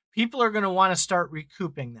 people are going to want to start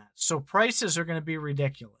recouping that. So prices are going to be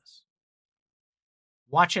ridiculous.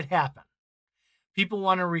 Watch it happen. People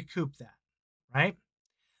want to recoup that, right?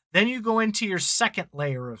 Then you go into your second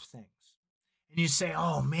layer of things. And you say,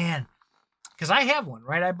 oh, man, because I have one,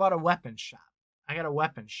 right? I bought a weapon shop. I got a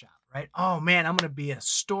weapon shop, right? Oh, man, I'm going to be a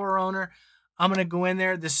store owner. I'm going to go in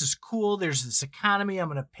there. This is cool. There's this economy. I'm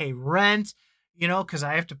going to pay rent, you know, because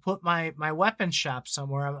I have to put my weapon shop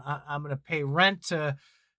somewhere. I'm going to pay rent to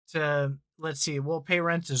let's see, we'll pay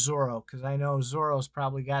rent to Zorro because I know Zorro's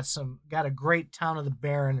probably got a great Town of the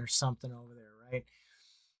Baron or something over there, right?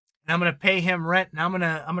 And I'm going to pay him rent, and I'm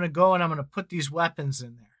going to go and I'm going to put these weapons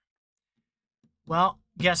in there. Well,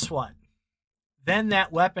 guess what? then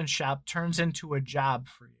that weapon shop turns into a job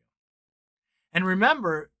for you. And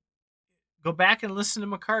remember, go back and listen to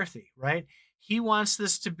McCarthy, right? He wants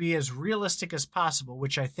this to be as realistic as possible,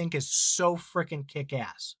 which I think is so freaking kick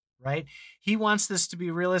ass, right? He wants this to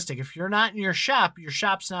be realistic. If you're not in your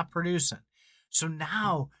shop's not producing. So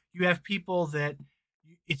now you have people that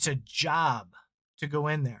it's a job to go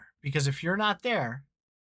in there, because if you're not there,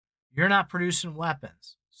 you're not producing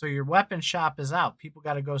weapons. So your weapon shop is out. People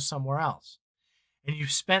got to go somewhere else. And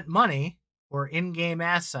you've spent money or in-game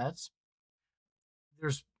assets.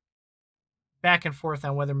 There's back and forth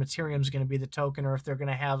on whether Materium is going to be the token or if they're going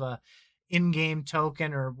to have a in-game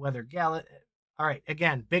token, or whether Gala. All right,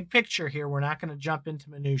 again, big picture here. We're not going to jump into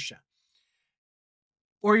minutia.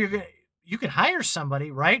 Or you can hire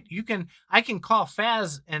somebody, right? I can call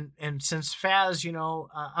Faz, and since Faz,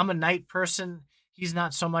 I'm a night person. He's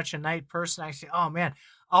not so much a night person. I say, oh man,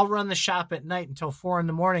 I'll run the shop at night until 4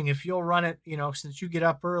 a.m. If you'll run it, since you get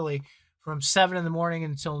up early from 7 a.m.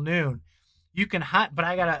 until noon. You can but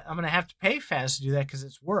I'm going to have to pay Faz to do that because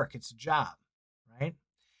it's work. It's a job, right?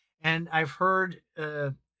 And I've heard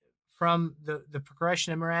from the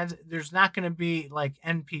progression of Miranda, there's not going to be like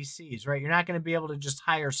NPCs, right? You're not going to be able to just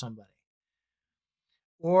hire somebody.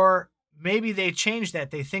 Or maybe they change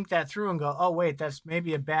that. They think that through and go, oh, wait, that's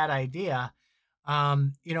maybe a bad idea.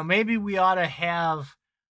 Maybe we ought to have,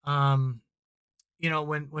 when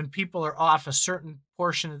people are off a certain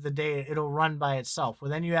portion of the day, it'll run by itself. Well,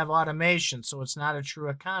 then you have automation, so it's not a true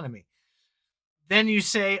economy. Then you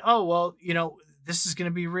say, oh, well, this is going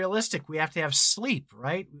to be realistic. We have to have sleep,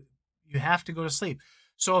 right? You have to go to sleep.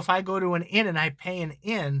 So if I go to an inn and I pay an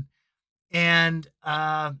inn and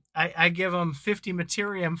I give them 50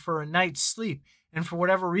 Materium for a night's sleep, and for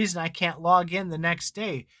whatever reason I can't log in the next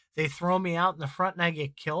day, they throw me out in the front and I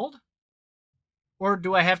get killed? Or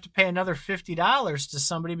do I have to pay another $50 to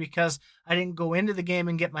somebody because I didn't go into the game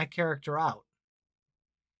and get my character out?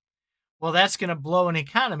 Well, that's going to blow an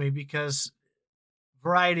economy because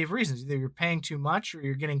variety of reasons. Either you're paying too much or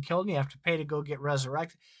you're getting killed and you have to pay to go get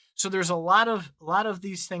resurrected. So there's a lot of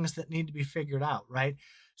these things that need to be figured out, right?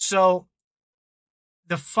 So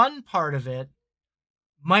the fun part of it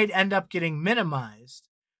might end up getting minimized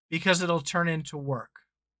because it'll turn into work.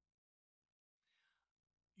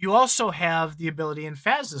 You also have the ability, and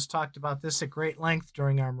Faz has talked about this at great length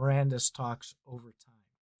during our Miranda's talks over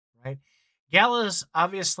time, right? Gala's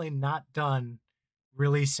obviously not done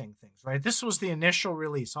releasing things, right? This was the initial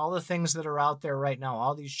release, all the things that are out there right now,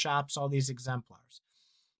 all these shops, all these exemplars,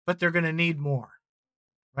 but they're going to need more,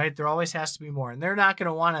 right? There always has to be more, and they're not going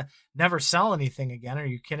to want to never sell anything again. Are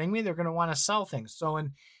you kidding me? They're going to want to sell things. So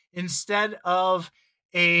instead of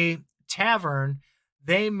a tavern,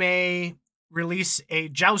 they may release a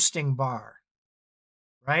jousting bar,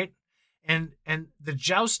 right? And the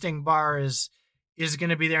jousting bar is going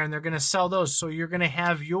to be there, and they're going to sell those. So you're going to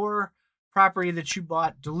have your property that you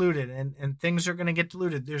bought diluted, and things are going to get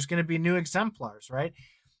diluted. There's going to be new exemplars, right?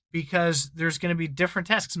 Because there's going to be different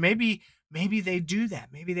tasks. Maybe they do that.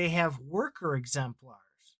 Maybe they have worker exemplars.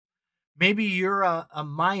 Maybe you're a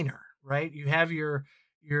miner, right? You have your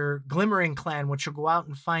glimmering clan, which will go out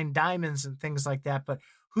and find diamonds and things like that. But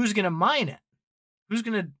who's going to mine it? Who's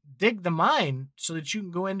going to dig the mine so that you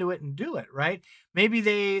can go into it and do it, right? Maybe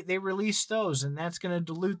they release those, and that's going to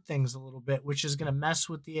dilute things a little bit, which is going to mess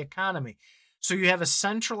with the economy. So you have a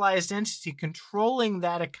centralized entity controlling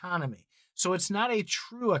that economy. So it's not a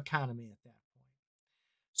true economy at that point.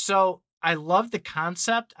 So I love the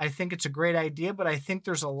concept. I think it's a great idea, but I think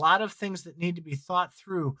there's a lot of things that need to be thought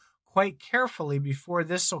through quite carefully before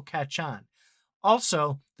this will catch on.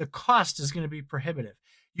 Also, the cost is going to be prohibitive.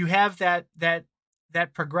 You have that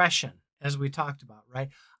progression, as we talked about, right?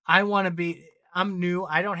 I'm new.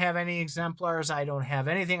 I don't have any exemplars. I don't have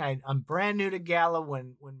anything. I'm brand new to Gala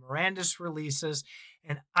when Miranda's releases,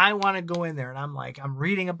 and I want to go in there. And I'm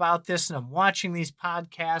reading about this and I'm watching these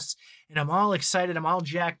podcasts and I'm all excited. I'm all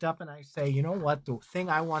jacked up. And I say, you know what? The thing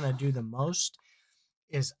I want to do the most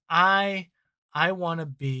is I want to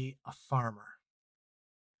be a farmer.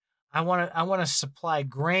 I want to supply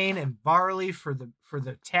grain and barley for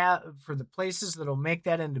the places that'll make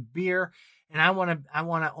that into beer, and I want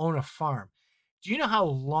to own a farm. Do you know how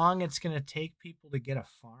long it's going to take people to get a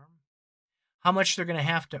farm? How much they're going to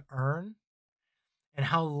have to earn? And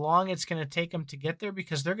how long it's going to take them to get there?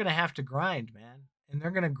 Because they're going to have to grind, man. And they're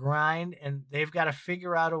going to grind, and they've got to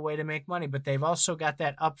figure out a way to make money, but they've also got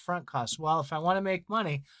that upfront cost. Well, if I want to make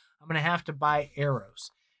money, I'm going to have to buy arrows.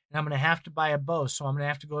 And I'm going to have to buy a bow, so I'm going to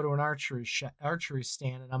have to go to an archery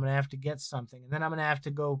stand, and I'm going to have to get something. And then I'm going to have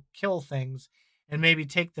to go kill things and maybe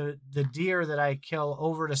take the deer that I kill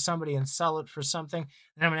over to somebody and sell it for something,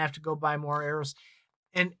 and I'm gonna have to go buy more arrows.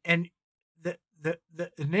 And the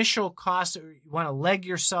initial cost, you want to leg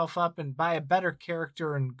yourself up and buy a better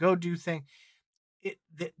character and go do thing.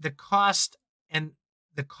 The cost and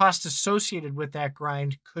the cost associated with that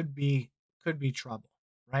grind could be trouble,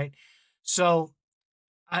 right? So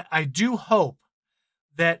I do hope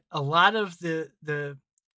that a lot of the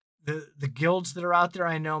guilds that are out there,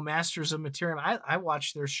 I know Masters of Materium, I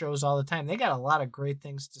watch their shows all the time. They got a lot of great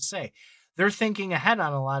things to say. They're thinking ahead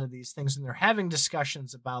on a lot of these things, and they're having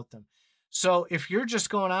discussions about them. So if you're just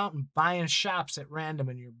going out and buying shops at random,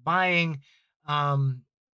 and you're buying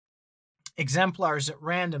exemplars at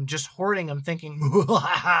random, just hoarding them, thinking,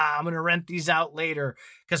 I'm going to rent these out later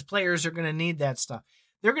because players are going to need that stuff.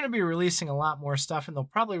 They're going to be releasing a lot more stuff, and they'll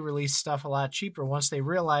probably release stuff a lot cheaper once they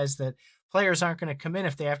realize that players aren't going to come in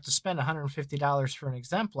if they have to spend $150 for an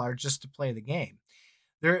exemplar just to play the game.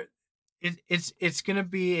 It's going to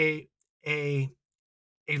be a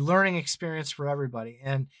learning experience for everybody,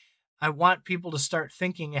 and I want people to start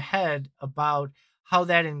thinking ahead about how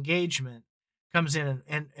that engagement comes in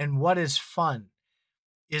and what is fun.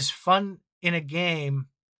 Is fun in a game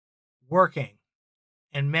working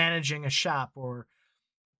and managing a shop, or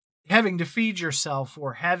having to feed yourself,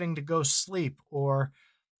 or having to go sleep, or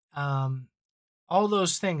all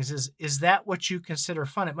those things? Is that what you consider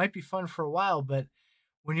fun? It might be fun for a while, but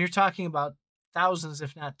when you're talking about thousands,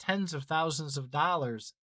 if not tens of thousands of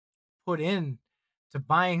dollars put in to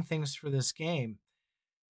buying things for this game,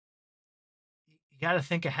 you got to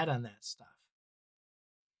think ahead on that stuff.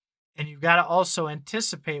 And you've got to also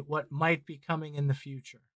anticipate what might be coming in the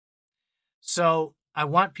future. So I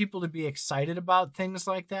want people to be excited about things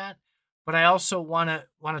like that, but I also want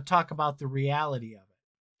to talk about the reality of it.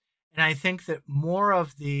 And I think that more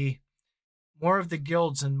of the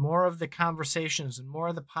guilds and more of the conversations and more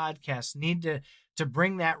of the podcasts need to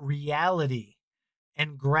bring that reality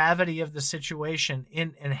and gravity of the situation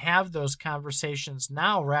in, and have those conversations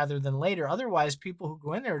now rather than later. Otherwise, people who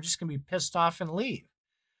go in there are just going to be pissed off and leave,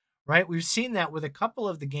 right? We've seen that with a couple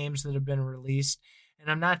of the games that have been released. And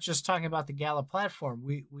I'm not just talking about the Gala platform.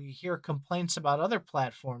 We hear complaints about other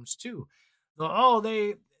platforms too.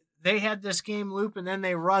 They had this game loop and then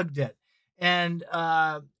they rugged it. And,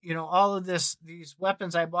 all of these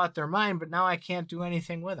weapons I bought, they're mine, but now I can't do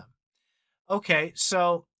anything with them. Okay,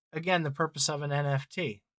 so again, the purpose of an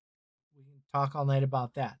NFT. We can talk all night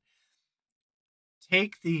about that.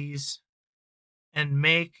 Take these and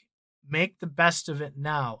make the best of it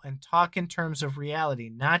now, and talk in terms of reality,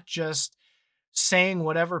 not just saying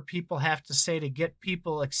whatever people have to say to get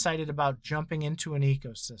people excited about jumping into an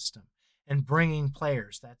ecosystem and bringing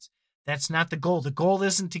players. That's not the goal. The goal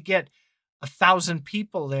isn't to get 1,000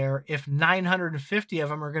 people there if 950 of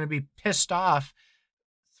them are going to be pissed off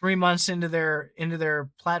 3 months into their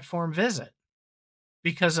platform visit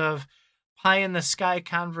because of pie in the sky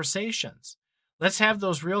conversations. Let's have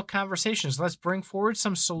those real conversations. Let's bring forward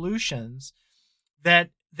some solutions that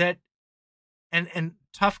and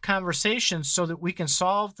tough conversations so that we can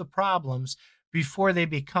solve the problems before they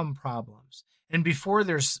become problems, and before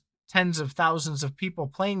there's tens of thousands of people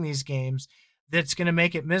playing these games that's going to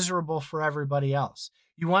make it miserable for everybody else.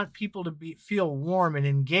 You want people to feel warm and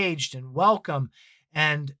engaged and welcome,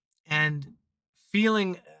 and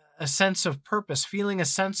feeling a sense of purpose, feeling a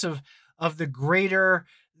sense of the greater.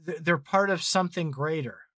 They're part of something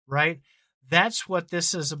greater, right? That's what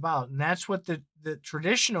this is about. And that's what the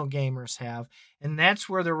traditional gamers have. And that's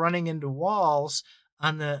where they're running into walls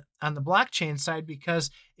on the blockchain side, because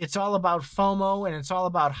it's all about FOMO, and it's all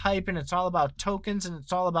about hype, and it's all about tokens, and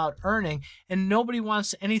it's all about earning. And nobody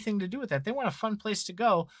wants anything to do with that. They want a fun place to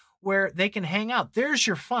go where they can hang out. There's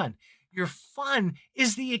your fun. Your fun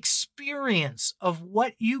is the experience of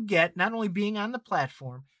what you get, not only being on the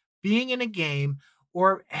platform, being in a game,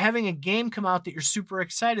 or having a game come out that you're super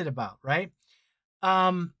excited about, right?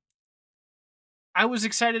 I was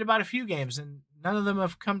excited about a few games, and none of them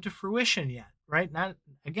have come to fruition yet, right? Not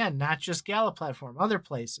just Gala platform, other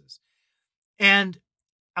places. And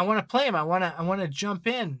I want to play them. I want to jump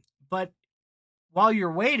in. But while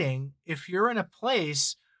you're waiting, if you're in a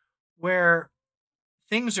place where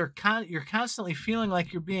things are you're constantly feeling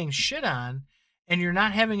like you're being shit on, and you're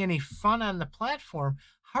not having any fun on the platform,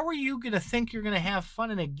 how are you going to think you're going to have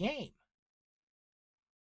fun in a game?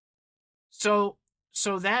 So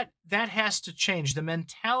that has to change. The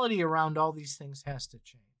mentality around all these things has to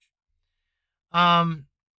change.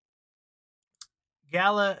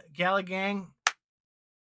 Gala gang,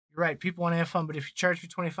 you're right. People want to have fun, but if you charge me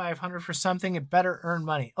 $2,500 for something, it better earn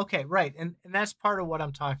money. Okay, right, and that's part of what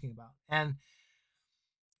I'm talking about. And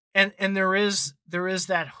And there is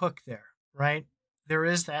that hook there, right? There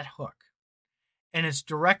is that hook. And it's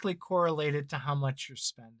directly correlated to how much you're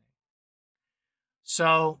spending.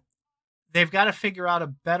 So they've got to figure out a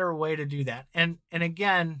better way to do that. And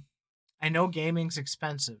again, I know gaming's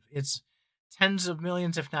expensive. It's tens of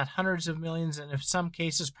millions, if not hundreds of millions, and in some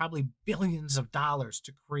cases, probably billions of dollars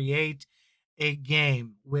to create a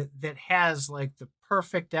game that has like the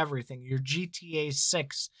perfect everything, your GTA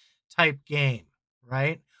 6 type game,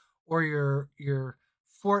 right? Or your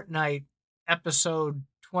Fortnite episode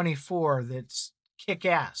 24 that's kick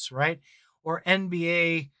ass, right? Or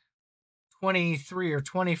NBA 23 or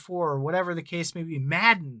 24 or whatever the case may be.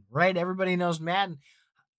 Madden, right? Everybody knows Madden.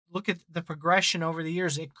 Look at the progression over the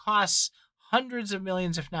years. It costs hundreds of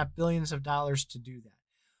millions, if not billions of dollars to do that.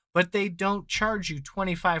 But they don't charge you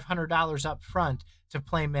 $2,500 up front to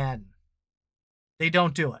play Madden. They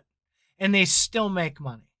don't do it. And they still make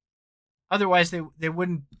money. Otherwise, they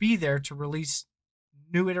wouldn't be there to release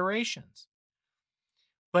new iterations.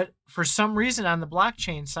 But for some reason on the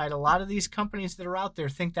blockchain side, a lot of these companies that are out there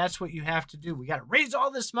think that's what you have to do. We got to raise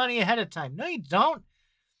all this money ahead of time. No, you don't.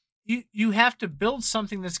 You have to build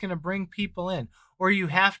something that's going to bring people in, or you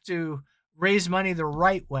have to raise money the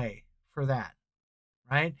right way for that,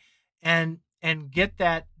 right? And get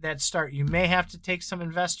that start. You may have to take some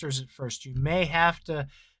investors at first. You may have to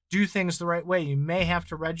do things the right way. You may have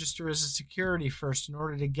to register as a security first in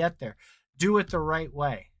order to get there. Do it the right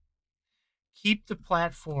way. Keep the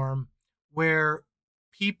platform where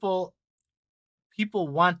people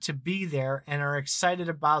want to be there and are excited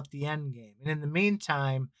about the end game. And in the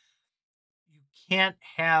meantime, you can't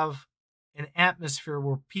have an atmosphere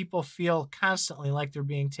where people feel constantly like they're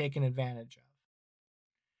being taken advantage of.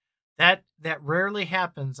 That rarely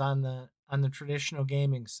happens on the traditional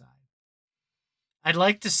gaming side. I'd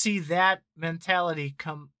like to see that mentality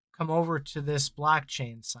come over to this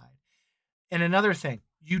blockchain side. And another thing,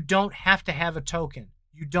 you don't have to have a token.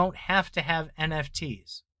 You don't have to have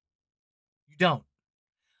NFTs. You don't.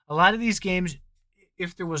 A lot of these games,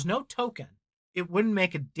 if there was no token, it wouldn't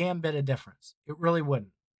make a damn bit of difference. It really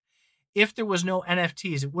wouldn't. If there was no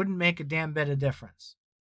NFTs, it wouldn't make a damn bit of difference.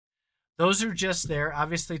 Those are just there,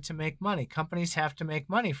 obviously, to make money. Companies have to make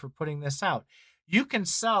money for putting this out. You can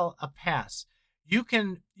sell a pass. You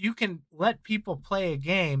can let people play a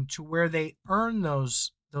game to where they earn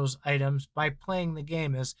those items by playing the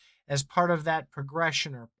game as part of that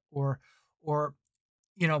progression or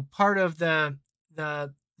part of the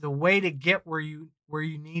way to get where you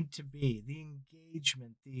need to be, the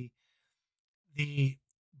engagement, the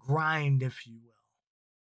grind, if you will.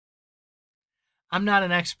 I'm not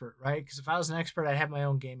an expert, right? Because if I was an expert, I'd have my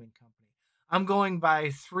own gaming company. I'm going by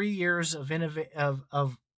 3 years of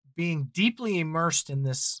being deeply immersed in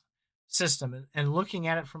this system and looking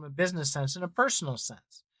at it from a business sense and a personal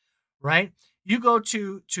sense, right? You go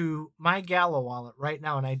to my Gala wallet right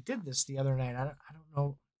now, and I did this the other night. I don't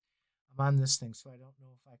know. I'm on this thing, so I don't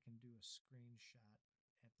know if I can do a screenshot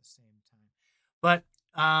at the same time. But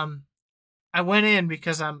I went in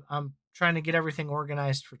because I'm trying to get everything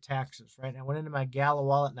organized for taxes, right? And I went into my Gala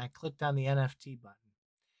wallet and I clicked on the NFT button.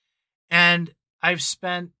 And I've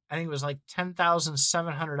spent, I think it was like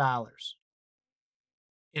 $10,700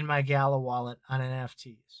 in my Gala wallet on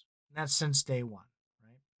NFTs. And that's since day one,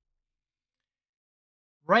 right?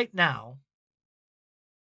 Right now,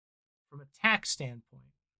 from a tax standpoint,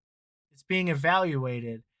 it's being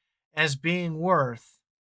evaluated as being worth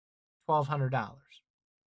 $1,200.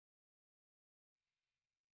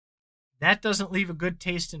 That doesn't leave a good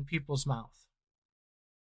taste in people's mouth.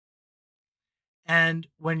 And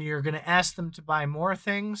when you're going to ask them to buy more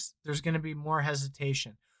things, there's going to be more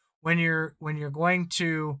hesitation. When you're going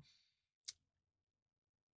to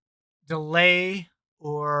delay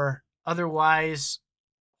or otherwise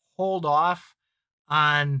hold off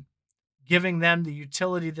on giving them the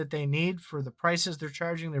utility that they need for the prices they're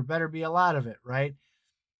charging, there better be a lot of it, right?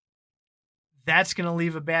 That's going to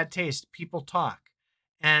leave a bad taste. People talk,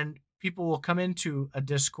 and people will come into a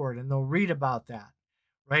Discord and they'll read about that,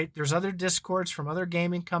 right? There's other Discords from other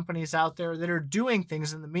gaming companies out there that are doing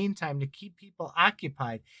things in the meantime to keep people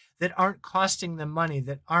occupied, that aren't costing them money,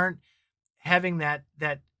 that aren't having that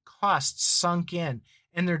cost sunk in,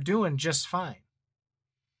 and they're doing just fine.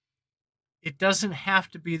 It doesn't have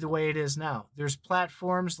to be the way it is now. There's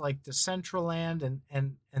platforms like Decentraland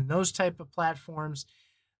and those type of platforms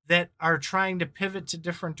that are trying to pivot to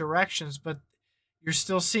different directions, but you're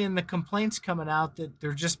still seeing the complaints coming out that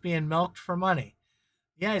they're just being milked for money.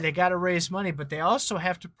 Yeah, they got to raise money, but they also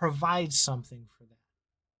have to provide something for that.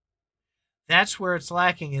 That's where it's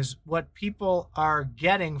lacking, is what people are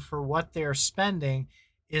getting for what they're spending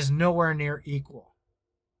is nowhere near equal.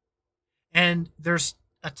 And there's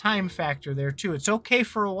a time factor there too. It's okay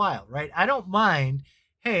for a while, right? I don't mind.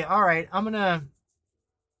 Hey, all right, I'm gonna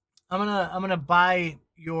buy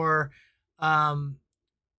your um,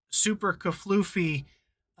 super Kaflufi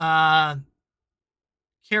uh,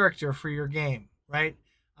 character for your game, right?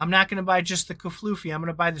 I'm not gonna buy just the Kaflufi. I'm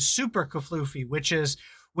gonna buy the super Kaflufi, which is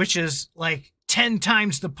like 10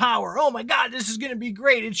 times the power. Oh my god, this is going to be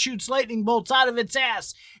great. It shoots lightning bolts out of its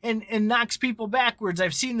ass and knocks people backwards.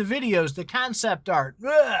 I've seen the videos, the concept art.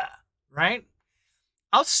 Ugh, right?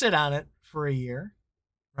 I'll sit on it for a year,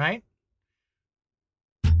 right?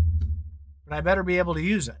 But I better be able to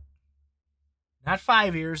use it. Not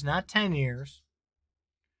 5 years, not 10 years,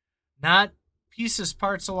 not pieces,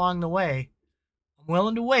 parts along the way. I'm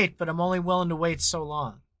willing to wait, but I'm only willing to wait so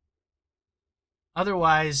long.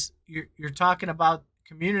 Otherwise, you're talking about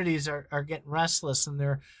communities are getting restless, and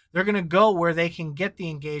they're going to go where they can get the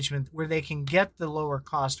engagement, where they can get the lower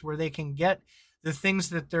cost, where they can get the things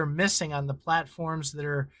that they're missing on the platforms that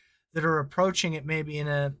are approaching it maybe in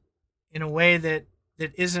a way that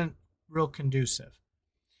isn't real conducive.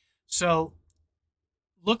 So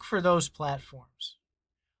look for those platforms.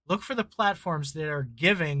 Look for the platforms that are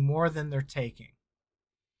giving more than they're taking,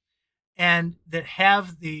 and that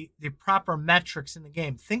have the proper metrics in the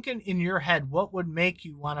game. Think in your head what would make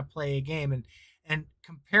you want to play a game, and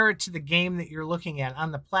compare it to the game that you're looking at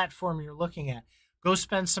on the platform you're looking at. Go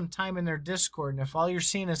spend some time in their Discord, and if all you're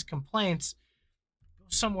seeing is complaints, go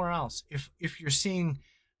somewhere else. If you're seeing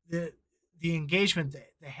the engagement,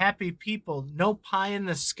 the happy people, no pie in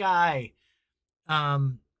the sky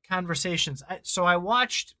conversations. So I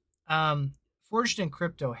watched Forged in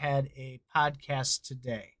Crypto had a podcast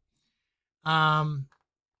today. And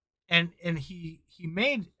he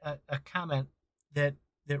made a comment that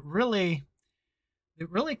really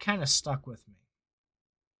kind of stuck with me.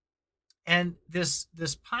 And this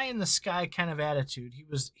pie in the sky kind of attitude. He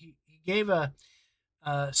gave a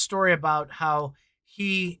story about how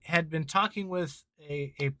he had been talking with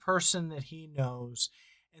a person that he knows,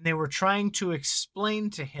 and they were trying to explain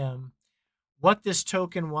to him what this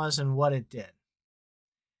token was and what it did,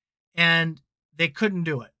 and they couldn't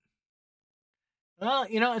do it. Well,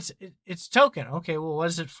 it's token. Okay, well, what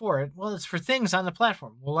is it for? Well, it's for things on the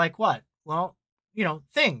platform. Well, like what? Well,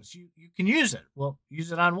 things. You can use it. Well,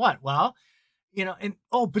 use it on what? Well,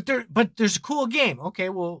 but there's a cool game. Okay,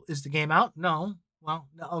 well, is the game out? No. Well,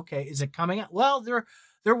 no, okay. Is it coming out? Well,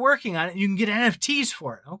 they're working on it. You can get NFTs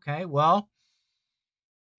for it. Okay, well,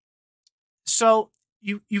 so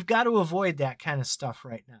you've got to avoid that kind of stuff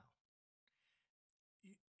right now.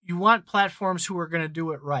 You want platforms who are going to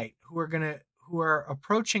do it right, who are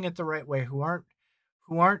approaching it the right way, who aren't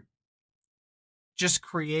just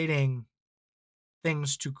creating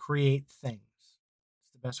things to create things.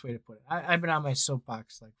 It's the best way to put it. I've been on my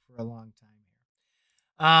soapbox like for a long time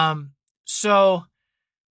here. So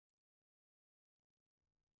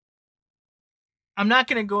I'm not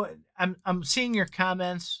going to go. I'm seeing your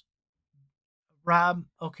comments, Rob.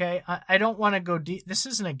 Okay, I don't want to go deep. This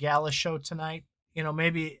isn't a gala show tonight.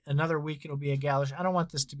 Maybe another week it'll be a gala show. I don't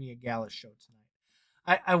want this to be a gala show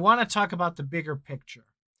tonight. I want to talk about the bigger picture.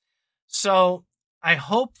 So I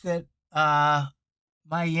hope that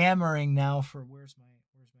my yammering now for where's my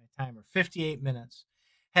timer? 58 minutes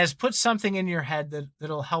has put something in your head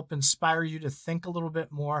that'll help inspire you to think a little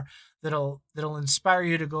bit more. That'll inspire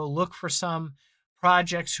you to go look for some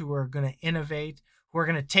projects who are going to innovate, who are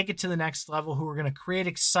going to take it to the next level, who are going to create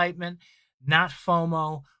excitement, not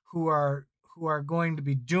FOMO, who are going to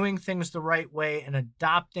be doing things the right way and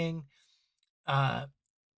adopting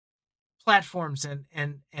platforms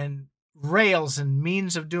and rails and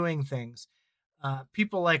means of doing things.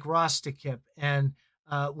 People like Rostakip and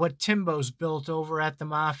what Timbo's built over at the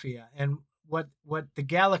Mafia and what the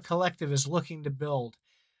Gala Collective is looking to build.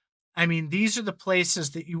 I mean, these are the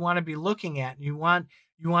places that you want to be looking at. You want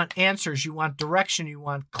answers, you want direction, you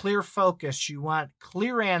want clear focus, you want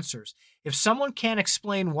clear answers. If someone can't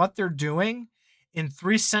explain what they're doing in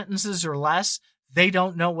 3 sentences or less, they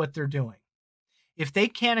don't know what they're doing. If they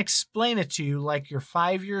can't explain it to you like you're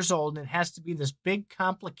 5 years old and it has to be this big,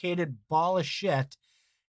 complicated ball of shit,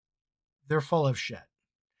 they're full of shit.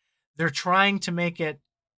 They're trying to make it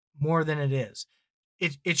more than it is.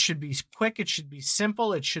 It should be quick. It should be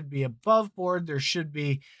simple. It should be above board. There should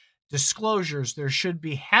be disclosures. There should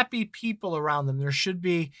be happy people around them. There should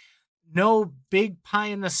be no big pie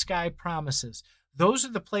in the sky promises. Those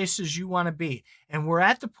are the places you want to be. And we're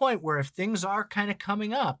at the point where if things are kind of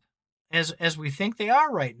coming up, as we think they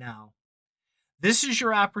are right now, this is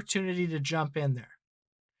your opportunity to jump in there.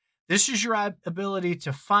 This is your ability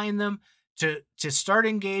to find them, to start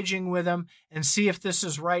engaging with them and see if this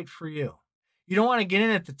is right for you. you don't want to get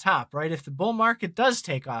in at the top, right? If the bull market does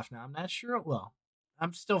take off now, I'm not sure it will.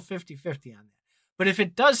 I'm still 50-50 on that. But if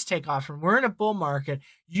it does take off and we're in a bull market,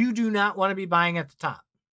 you do not want to be buying at the top.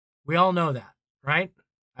 We all know that, right?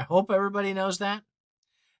 I hope everybody knows that.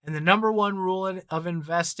 And the number one rule of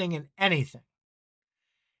investing in anything,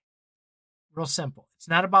 real simple. It's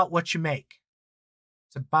not about what you make.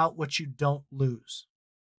 It's about what you don't lose.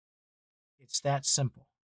 It's that simple.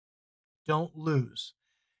 Don't lose.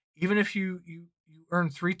 Even if you earn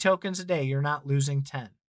 3 tokens a day, you're not losing 10.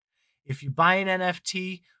 If you buy an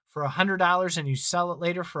NFT for $100 and you sell it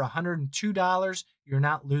later for $102, you're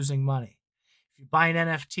not losing money. If you buy an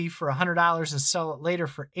NFT for $100 and sell it later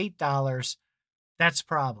for $8, that's a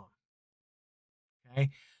problem. Okay?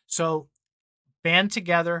 So band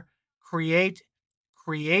together, create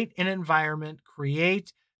an environment,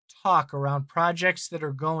 create talk around projects that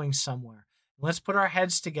are going somewhere. Let's put our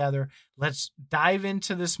heads together. Let's dive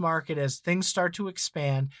into this market as things start to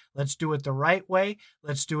expand. Let's do it the right way.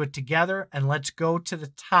 Let's do it together, and let's go to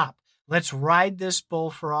the top. Let's ride this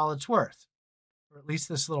bull for all it's worth, or at least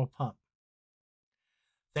this little pump.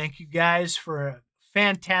 Thank you guys for a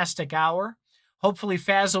fantastic hour. Hopefully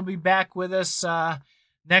Faz will be back with us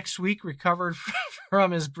next week, recovered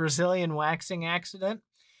from his Brazilian waxing accident.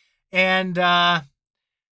 And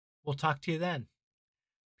we'll talk to you then.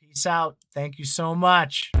 Peace out. Thank you so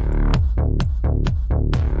much.